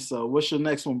right, man. So what's your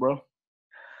next one, bro?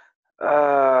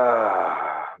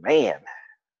 Man.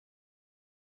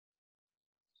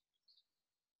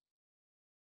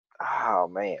 Oh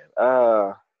man.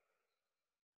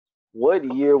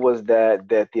 What year was that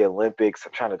the Olympics?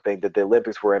 I'm trying to think, that the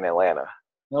Olympics were in Atlanta.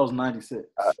 That was 96.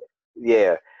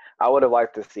 Yeah, I would have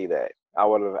liked to see that. I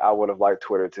would have liked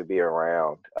Twitter to be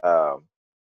around. I'd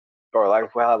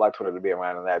like Twitter to be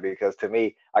around in that, because to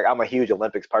me, I'm a huge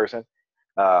Olympics person.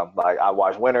 I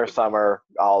watch winter, summer,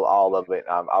 all of it.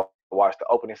 I watched the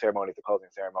opening ceremonies, the closing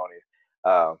ceremonies.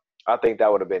 I think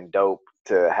that would have been dope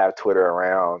to have Twitter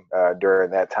around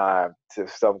during that time, to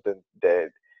something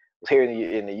that was here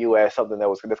in the U.S., something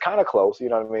that's kind of close. You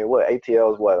know what I mean? What,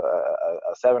 ATL is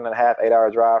a 7.5, 8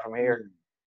 hour drive from here?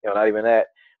 Not even that.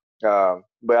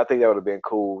 But I think that would have been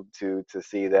cool to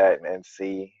see that and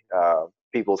see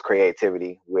people's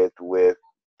creativity with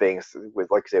things,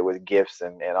 with, like you said, with gifts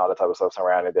and all that type of stuff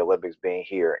surrounding the Olympics being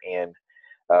here in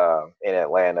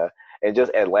Atlanta. And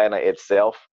just Atlanta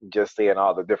itself, just seeing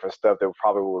all the different stuff that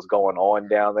probably was going on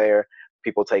down there,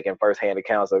 people taking firsthand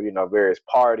accounts of, various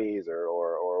parties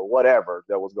or whatever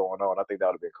that was going on. I think that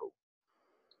would have been cool.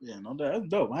 Yeah, no doubt. That's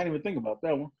dope. I didn't even think about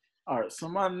that one. All right, so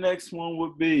my next one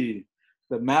would be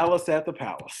the Malice at the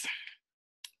Palace.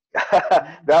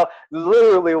 That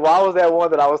literally, why was that one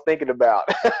that I was thinking about?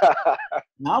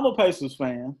 Now, I'm a Pacers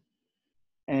fan,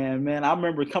 and man, I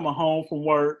remember coming home from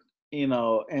work,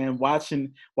 and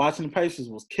watching the Pacers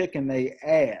was kicking their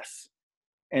ass,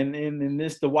 and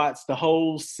this to watch the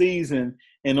whole season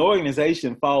and the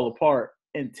organization fall apart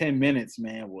in 10 minutes,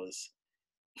 man, was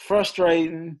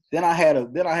frustrating. Then I was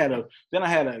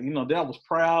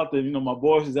proud that my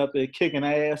boys was out there kicking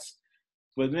ass.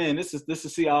 But man, this is to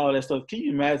see all that stuff. Can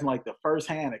you imagine the first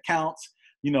hand accounts,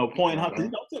 pointing out? It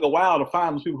took a while to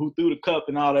find those people who threw the cup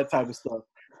and all that type of stuff.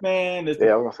 Man, I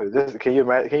was gonna say, can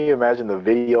you imagine the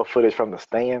video footage from the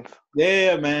stands?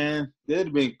 Yeah, man,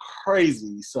 it'd been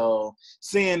crazy. So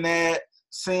seeing that,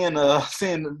 seeing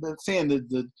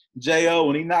the Jo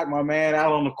when he knocked my man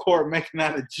out on the court, making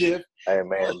out a gif. Hey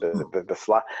man, the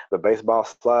slide, the baseball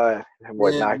slide,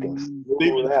 boy knocked him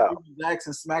Steven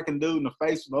Jackson smacking dude in the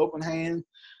face with open hand.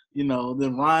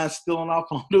 Then Ryan stealing off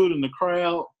on dude in the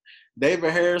crowd.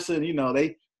 David Harrison,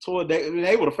 they would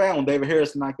have found David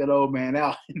Harrison knocked that old man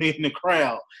out in the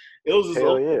crowd. It was just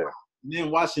And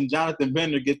then watching Jonathan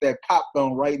Bender get that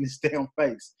popcorn right in his damn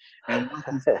face, and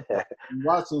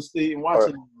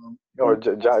or or,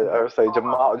 or say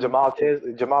yeah, Jamal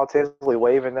Tinsley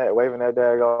waving that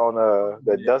daggone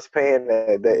the dustpan,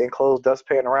 the enclosed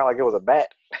dustpan around like it was a bat.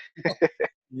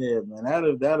 man, that'd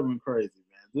have been crazy,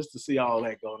 man, just to see all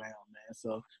that go down, man.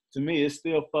 So to me, it's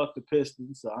still fuck the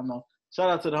Pistons. So I know. Shout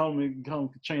out to the homie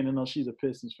Katrina. I know she's a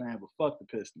Pistons fan, but fuck the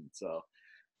Pistons. So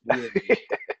yeah,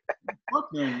 fuck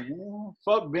them, man.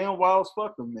 Fuck Ben Wallace.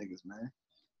 Fuck them niggas, man.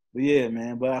 But yeah,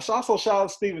 man. But I also shout out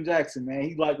to Steven Jackson, man.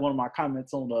 He liked one of my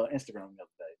comments on Instagram the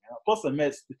other day, man. Plus, I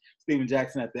met Steven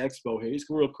Jackson at the expo here. He's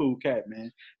a real cool cat,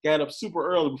 man. Got up super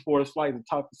early before his flight to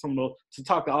talk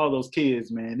to all those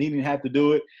kids, man. He didn't have to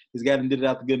do it. He's got him did it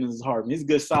out the goodness of his heart. Man. He's a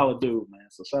good, solid dude, man.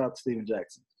 So shout out to Steven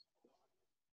Jackson.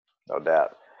 No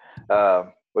doubt.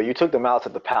 Well, you took them out to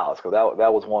the Palace because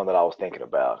that was one that I was thinking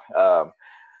about. I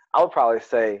would probably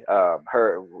say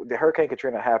the Hurricane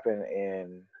Katrina happened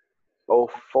in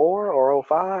 04 or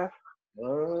 05?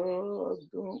 I'm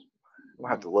gonna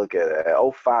have to look at it.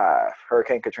 05.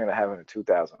 Hurricane Katrina happened in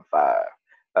 2005.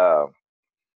 But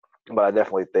I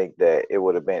definitely think that it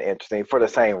would have been interesting for the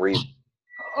same reason.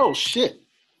 Oh shit.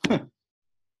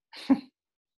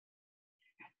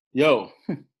 Yo.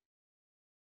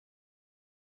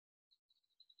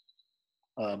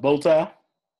 Bow tie.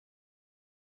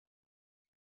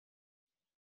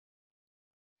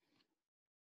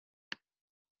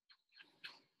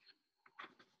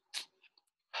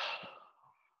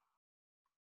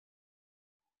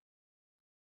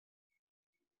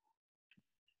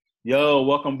 Yo,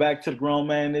 welcome back to the Grown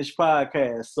Man Ish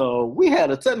podcast. So we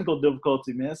had a technical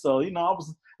difficulty, man. So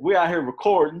we out here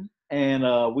recording, and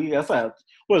what do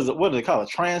they call it?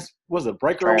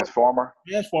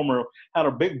 Transformer had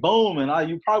a big boom, and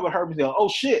you probably heard me go, "Oh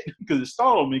shit," because it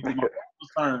startled me because my back was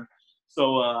turned.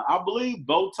 So I believe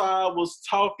Bowtie was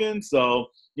talking. So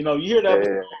you hear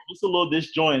that it's a little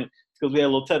disjointed because we had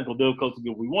a little technical difficulty.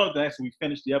 We wanted to actually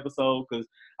finish the episode because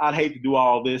I'd hate to do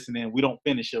all this and then we don't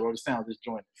finish it or it sounds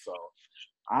disjointed. So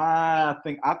I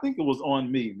think it was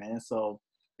on me, man. So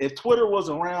if Twitter was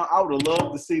around, I would have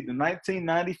loved to see the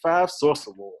 1995 Source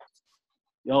Awards.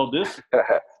 Yo, this is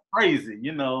crazy.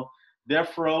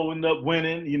 Death Row ended up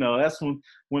winning. That's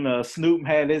when Snoop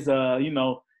had his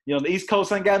the East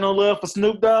Coast ain't got no love for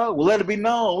Snoop Dogg. Well, let it be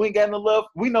known we ain't got no love.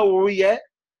 We know where we at.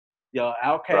 Yo,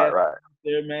 Outkast right.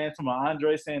 There, man. To my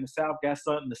Andre saying the South got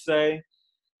something to say.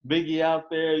 Biggie out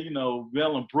there,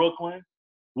 Bell in Brooklyn.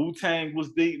 Wu-Tang was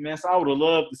deep, man. So I would have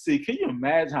loved to see. Can you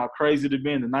imagine how crazy it'd have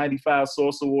been the 95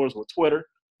 Source Awards with Twitter?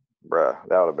 Bruh,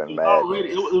 that would have been mad.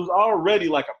 It was already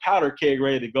like a powder keg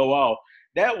ready to go off.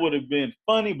 That would have been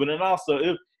funny, but then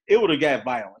also it would have got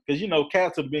violent. Because,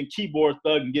 cats would have been keyboard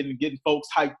thug and getting folks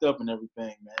hyped up and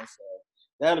everything, man. So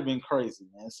that would have been crazy,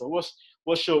 man. So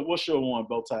what's your one,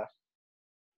 Bowtie?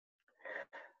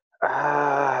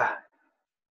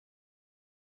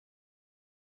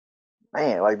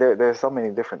 Man, like there's so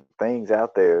many different things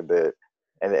out there that,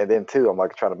 and then too, I'm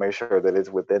like trying to make sure that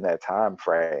it's within that time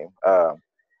frame.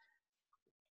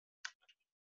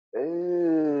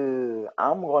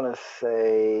 I'm gonna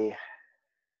say,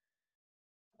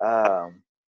 trying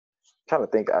to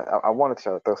think. I wanted to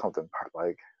try to throw something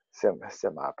like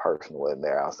semi-personal in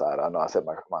there outside. I know I said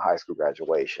my high school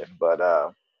graduation, but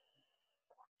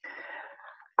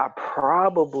I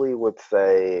probably would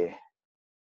say.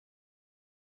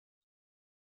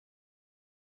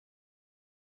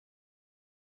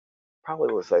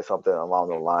 Probably would say something along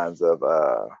the lines of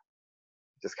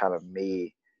just kind of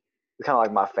me, kind of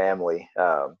like my family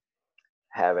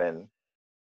having.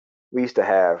 We used to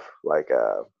have like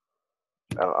I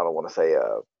don't want to say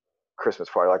a Christmas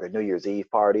party, like the New Year's Eve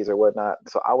parties or whatnot.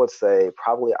 So I would say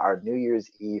probably our New Year's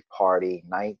Eve party,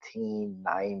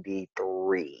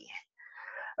 1993.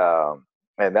 And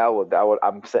that would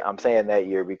I'm saying that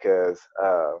year because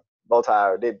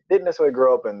Bowtie didn't necessarily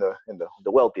grow up in the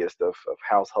wealthiest of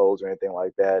households or anything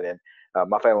like that, and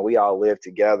my family, we all lived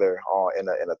together in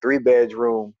a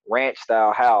 3-bedroom ranch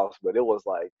style house, but it was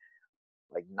like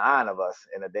 9 of us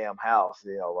in a damn house.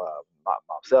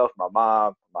 Myself, my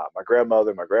mom, my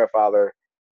grandmother, my grandfather,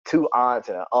 2 aunts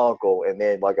and an uncle, and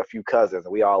then like a few cousins.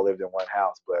 We all lived in one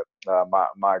house. But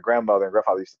my grandmother and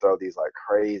grandfather used to throw these like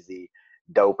crazy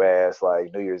dope ass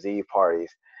like New Year's Eve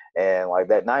parties. And like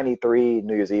that 93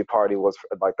 New Year's Eve party was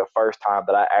like the first time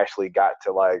that I actually got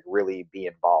to like really be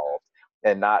involved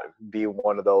and not be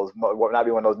one of those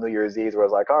New Year's Eves where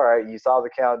it's like, all right, you saw the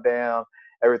countdown,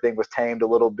 everything was tamed a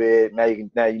little bit. Now you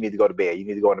need to go to bed. You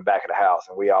need to go in the back of the house,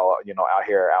 and we all out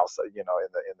here outside, in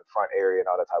the front area and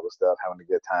all that type of stuff, having a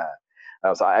good time.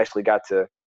 So I actually got to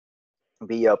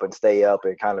be up and stay up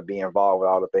and kind of be involved with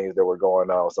all the things that were going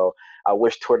on. So I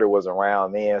wish Twitter was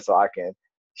around then so I can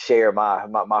share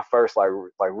my first like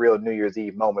real New Year's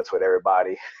Eve moments with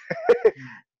everybody.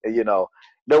 You know,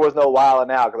 there was no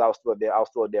wilding out because I was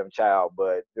still a damn child,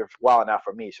 but there's wilding out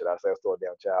for me, should I say? I was still a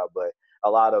damn child, but a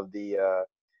lot of the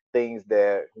things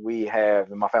that we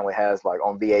have and my family has like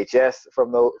on VHS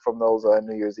from those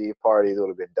New Year's Eve parties, it would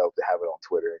have been dope to have it on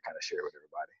Twitter and kind of share it with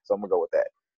everybody. So I'm gonna go with that.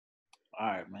 All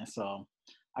right, man. So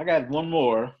I got one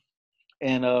more.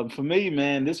 And for me,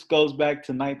 man, this goes back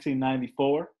to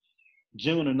 1994,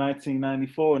 June of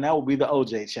 1994, and that would be the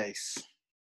OJ chase.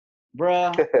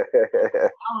 Bruh,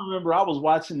 I remember I was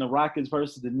watching the Rockets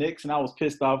versus the Knicks, and I was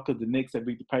pissed off because the Knicks had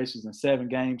beat the Pacers in 7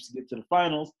 games to get to the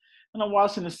finals. And I'm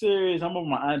watching the series. I'm over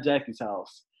my Aunt Jackie's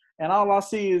house. And all I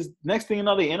see is, next thing you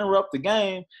know, they interrupt the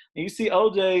game, and you see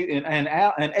OJ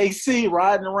and AC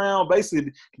riding around,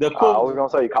 basically the I was going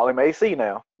to say, you call him AC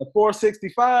now. The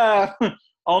 465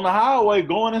 on the highway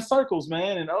going in circles,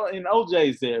 man, and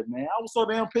OJ's there, man. I was so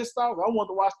damn pissed off. I wanted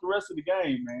to watch the rest of the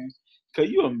game, man. Could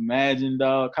you imagine,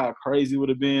 dog, how crazy it would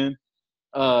have been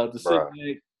to sit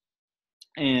back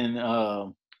and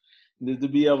to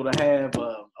be able to have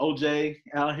OJ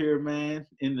out here, man,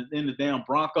 in the damn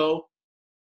Bronco?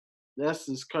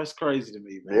 That's crazy to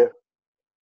me, man. Yeah.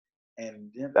 And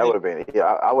that would have been,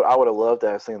 I would have loved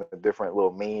to have seen the different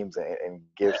little memes and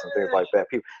gifs and things like that.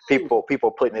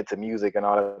 People putting it to music and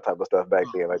all that type of stuff back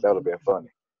then. Like, that would have been funny.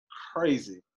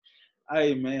 Crazy.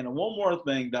 Hey, man, and one more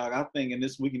thing, dog. I think, and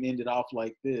this we can end it off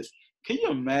like this. Can you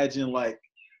imagine, like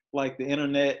the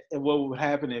internet and what would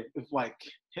happen if like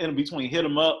between Hit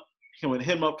 'em Up, when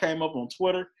Hit 'em Up came up on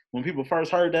Twitter, when people first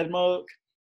heard that mug?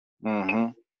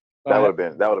 Mm-hmm. That would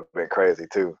have been crazy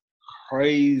too.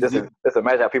 Crazy. Just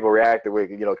imagine how people reacted with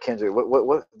Kendrick.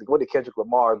 What did Kendrick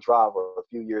Lamar drop a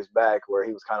few years back where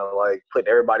he was kind of like putting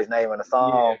everybody's name in a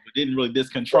song, but didn't really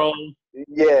discontrol.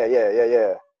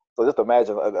 Yeah. So just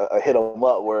imagine a Hit 'em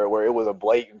Up where it was a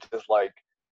blatant, just like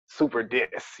super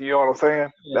diss. You know what I'm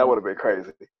saying? Yeah. That would have been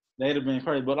crazy. That'd have been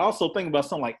crazy. But also think about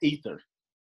something like Ether.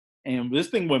 And this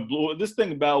thing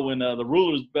about when the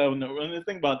rulers, when the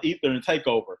thing about Ether and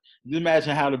Takeover. Just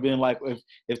imagine how it'd have been like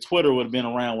if Twitter would have been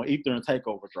around when Ether and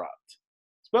Takeover dropped.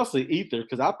 Especially Ether,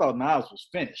 because I thought Nas was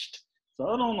finished. So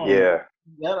I don't know. Yeah.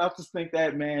 I just think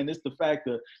that, man, it's the fact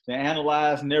that they're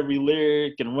analyzing every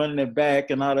lyric and running it back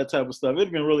and all that type of stuff.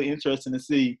 It'd been really interesting to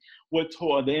see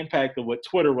the impact of what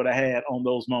Twitter would have had on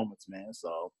those moments, man.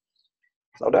 So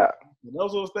no doubt.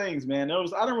 Those are those things, man. I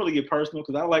didn't really get personal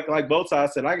because I like both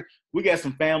sides said. We got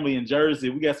some family in Jersey.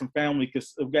 We got some family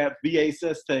because we got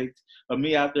VHS tapes of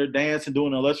me out there dancing,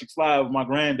 doing an electric slide with my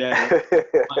granddad. Like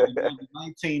the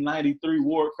 1993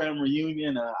 Ward family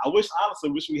reunion. I honestly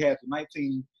wish we had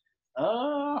the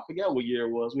I forget what year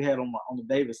it was. We had on the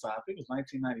Davis side. I think it was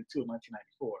 1992 or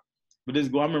 1994. But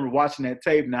I remember watching that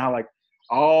tape now, like,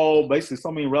 basically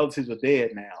so many relatives are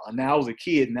dead now. And now I was a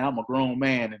kid, now I'm a grown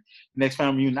man. And next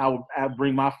family reunion, I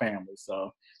bring my family.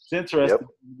 So it's interesting to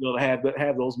be able to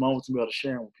have those moments and be able to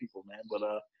share them with people, man. But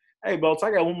hey, Bolts,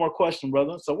 I got one more question,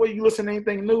 brother. So what, you listen to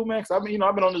anything new, man? 'Cause I've been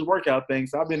on this workout thing,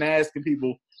 so I've been asking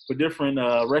people for different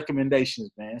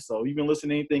recommendations, man. So you been listening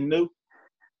to anything new?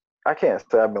 I can't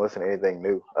say I've been listening to anything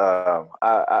new.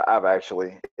 I've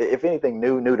actually, if anything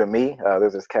new to me,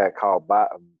 there's this cat called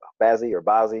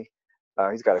Bazzi.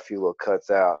 He's got a few little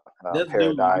cuts out.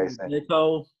 Paradise and J.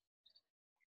 Cole.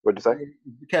 What'd you say?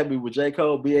 The cat be with J.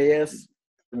 Cole, B.A.S.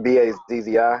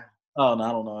 B-A-Z-Z-I. Oh no,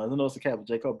 I don't know. I don't know it's a cat with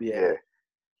J. Cole, B.A.S.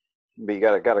 Yeah, but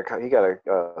he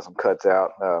got some cuts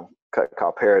out. Cut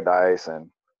called Paradise and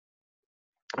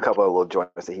a couple of little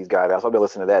joints that he's got out. So I've been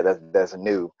listening to that. That's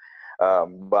new.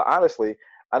 But honestly,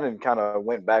 I didn't kind of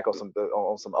went back on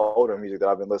some older music that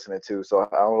I've been listening to. So I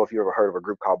don't know if you ever heard of a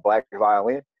group called Black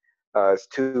Violin. It's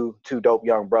two dope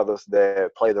young brothers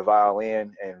that play the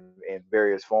violin in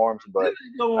various forms. But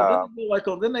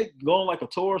didn't they go on like a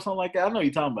tour or something like that? I know what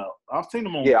you're talking about. I've seen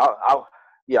them on.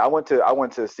 Yeah, I went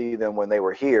to see them when they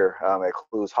were here at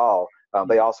Clues Hall.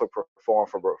 They also performed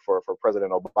for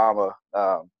President Obama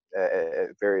at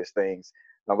various things.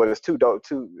 But it's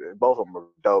both of them are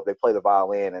dope. They play the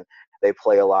violin and they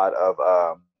play a lot of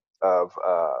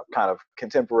kind of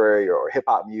contemporary or hip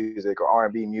hop music or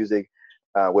R&B music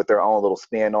with their own little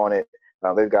spin on it.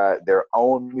 They've got their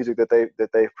own music that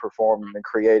they've performed and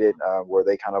created where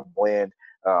they kind of blend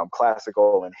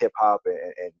classical and hip hop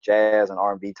and jazz and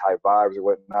R&B type vibes or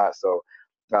whatnot. So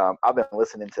I've been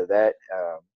listening to that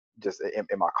just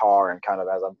in my car and kind of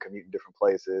as I'm commuting different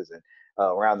places and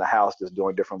around the house, just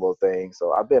doing different little things.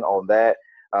 So I've been on that.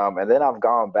 And then I've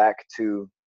gone back to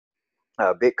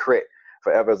Big Crit,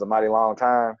 Forever is a Mighty Long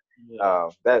Time. Yeah.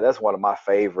 That's one of my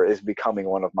favorite. It's becoming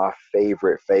one of my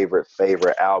favorite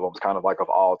albums, kind of like of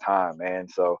all time, man.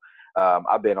 So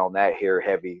I've been on that here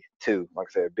heavy too. Like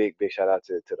I said, big shout out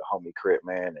to the homie Crit,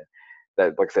 man, and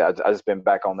that, like I said, I just been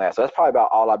back on that. So that's probably about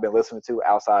all I've been listening to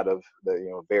outside of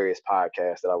the various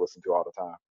podcasts that I listen to all the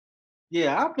time.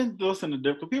 Yeah, I've been listening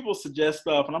to different people suggest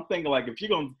stuff, and I'm thinking like if you're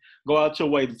gonna go out your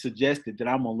way to suggest it, then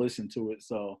I'm gonna listen to it.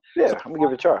 Yeah, I'm gonna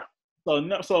give it a try.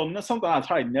 Something I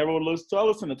probably never would listen to. I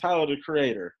listen to Tyler the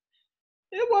Creator.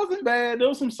 It wasn't bad. There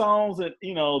was some songs that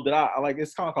that I like.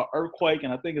 It's kind of called Earthquake,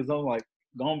 and I think it's on like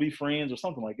Gonna Be Friends or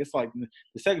something like. It's like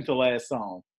the second to last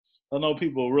song. I know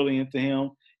people are really into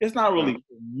him. It's not really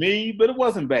for me, but it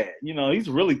wasn't bad. He's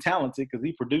really talented because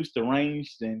he produced,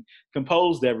 arranged, and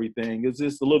composed everything. It's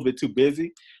just a little bit too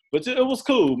busy, but it was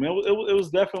cool, man. It was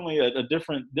definitely a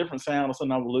different sound of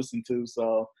something I would listen to.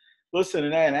 So listen to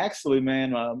that. And actually,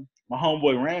 man, my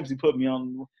homeboy Ramsey put me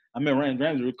on. I mean,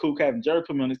 Ramsey was a cool cat, and Jerry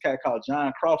put me on this cat called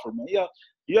John Crawford, man.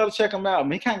 You got to check him out,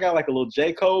 man. He kind of got like a little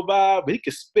J. Cole vibe, but he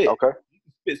can spit. Okay.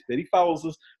 He can spit. He follows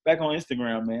us back on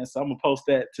Instagram, man. So I'm going to post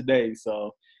that today.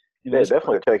 So, yeah,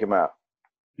 definitely check him out.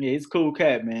 Yeah, he's a cool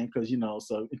cat, man, because,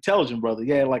 so intelligent brother.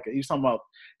 Yeah, like he was talking about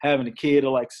having a kid at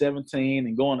like 17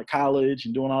 and going to college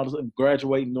and doing all this, and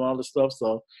graduating, doing all this stuff.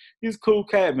 So he's a cool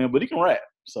cat, man, but he can rap.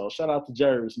 So shout out to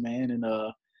Jervis, man. And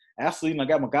actually, I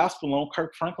got my gospel on.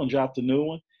 Kirk Franklin dropped a new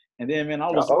one. And then, man, I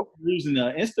was using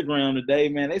Instagram today,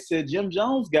 man. They said Jim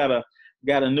Jones got a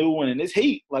new one, and it's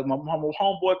heat. Like my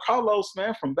homeboy Carlos,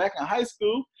 man, from back in high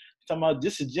school, talking about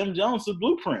this is Jim Jones'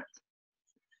 blueprint.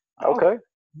 Okay.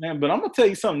 Man, but I'm gonna tell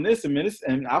you something.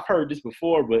 And I've heard this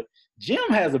before, but Jim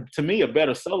has to me a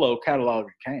better solo catalog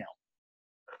than Cam.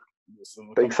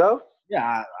 Think so? Yeah,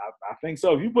 I think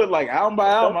so. If you put like album by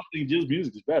album, I think Jim's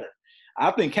music is better.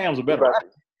 I think Cam's a better rapper.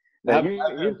 Now I'm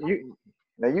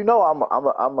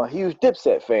a huge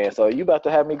Dipset fan, so you about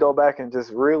to have me go back and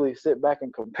just really sit back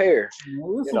and compare. Cam, I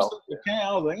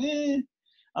was like,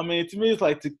 I mean, to me, it's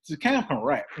like to Cam can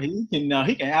rap. He can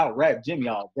out rap Jimmy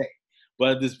all day.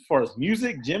 But as far as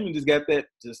music, Jimmy just got that.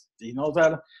 Just he knows how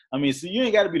to. I mean, so you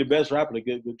ain't got to be the best rapper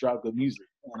to drop good music.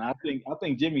 And I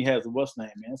think Jimmy has the what's name,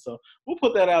 man. So we'll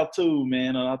put that out too,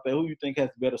 man. And I think who you think has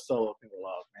the better solo people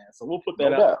love, man. So we'll put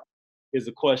that out. Is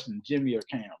a question, Jimmy or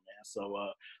Cam, man. So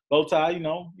Bowtie,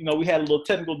 we had a little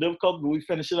technical difficulty, but we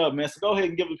finished it up, man. So go ahead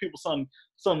and give the people something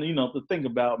to think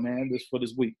about, man, for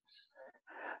this week.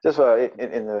 Just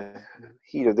in the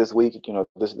heat of this week,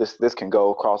 this can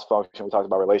go cross function. We talked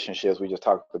about relationships. We just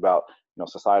talked about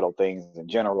societal things in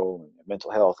general, and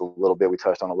mental health a little bit. We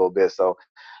touched on a little bit. So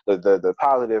the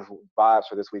positive vibes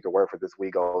for this week, or word for this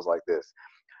week, goes like this: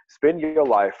 spend your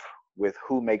life with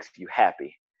who makes you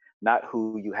happy, not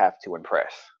who you have to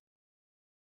impress.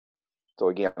 So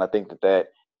again, I think that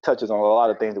touches on a lot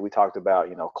of things that we talked about.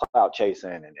 Clout chasing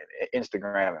and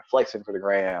Instagram and flexing for the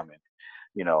gram, and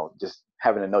just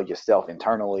having to know yourself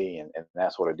internally and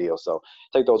that sort of deal. So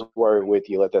take those words with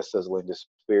you, let that sizzle in your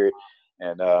spirit,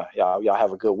 and y'all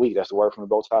have a good week. That's the word from the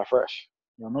Bowtie Fresh.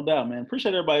 No doubt, man.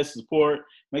 Appreciate everybody's support.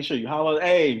 Make sure you holler.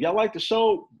 Hey, if y'all like the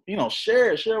show,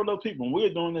 share it with other people.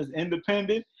 We're doing this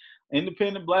independent,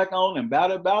 black owned, and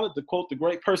about it, to quote the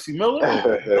great Percy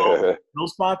Miller. No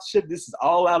sponsorship. This is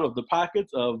all out of the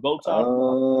pockets of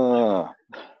Bowtie.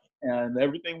 And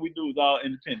everything we do is all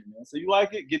independent, man. So you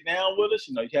like it, get down with us.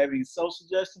 You have any social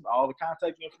suggestions, all the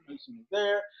contact information is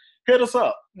there. Hit us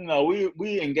up.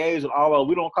 We engage with all of.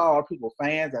 We don't call our people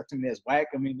fans. I think that's whack.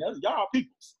 I mean, y'all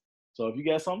peoples. So if you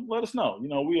got something, let us know.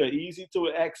 We are easy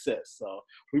to access. So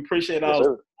we appreciate all the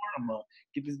support. I'm gonna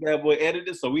get this bad boy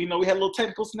edited. So we had a little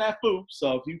technical snafu.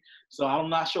 So I'm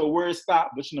not sure where it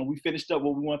stopped, but we finished up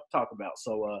what we want to talk about.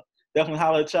 So definitely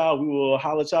holler at y'all. We will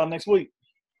holler at y'all next week.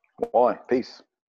 Peace.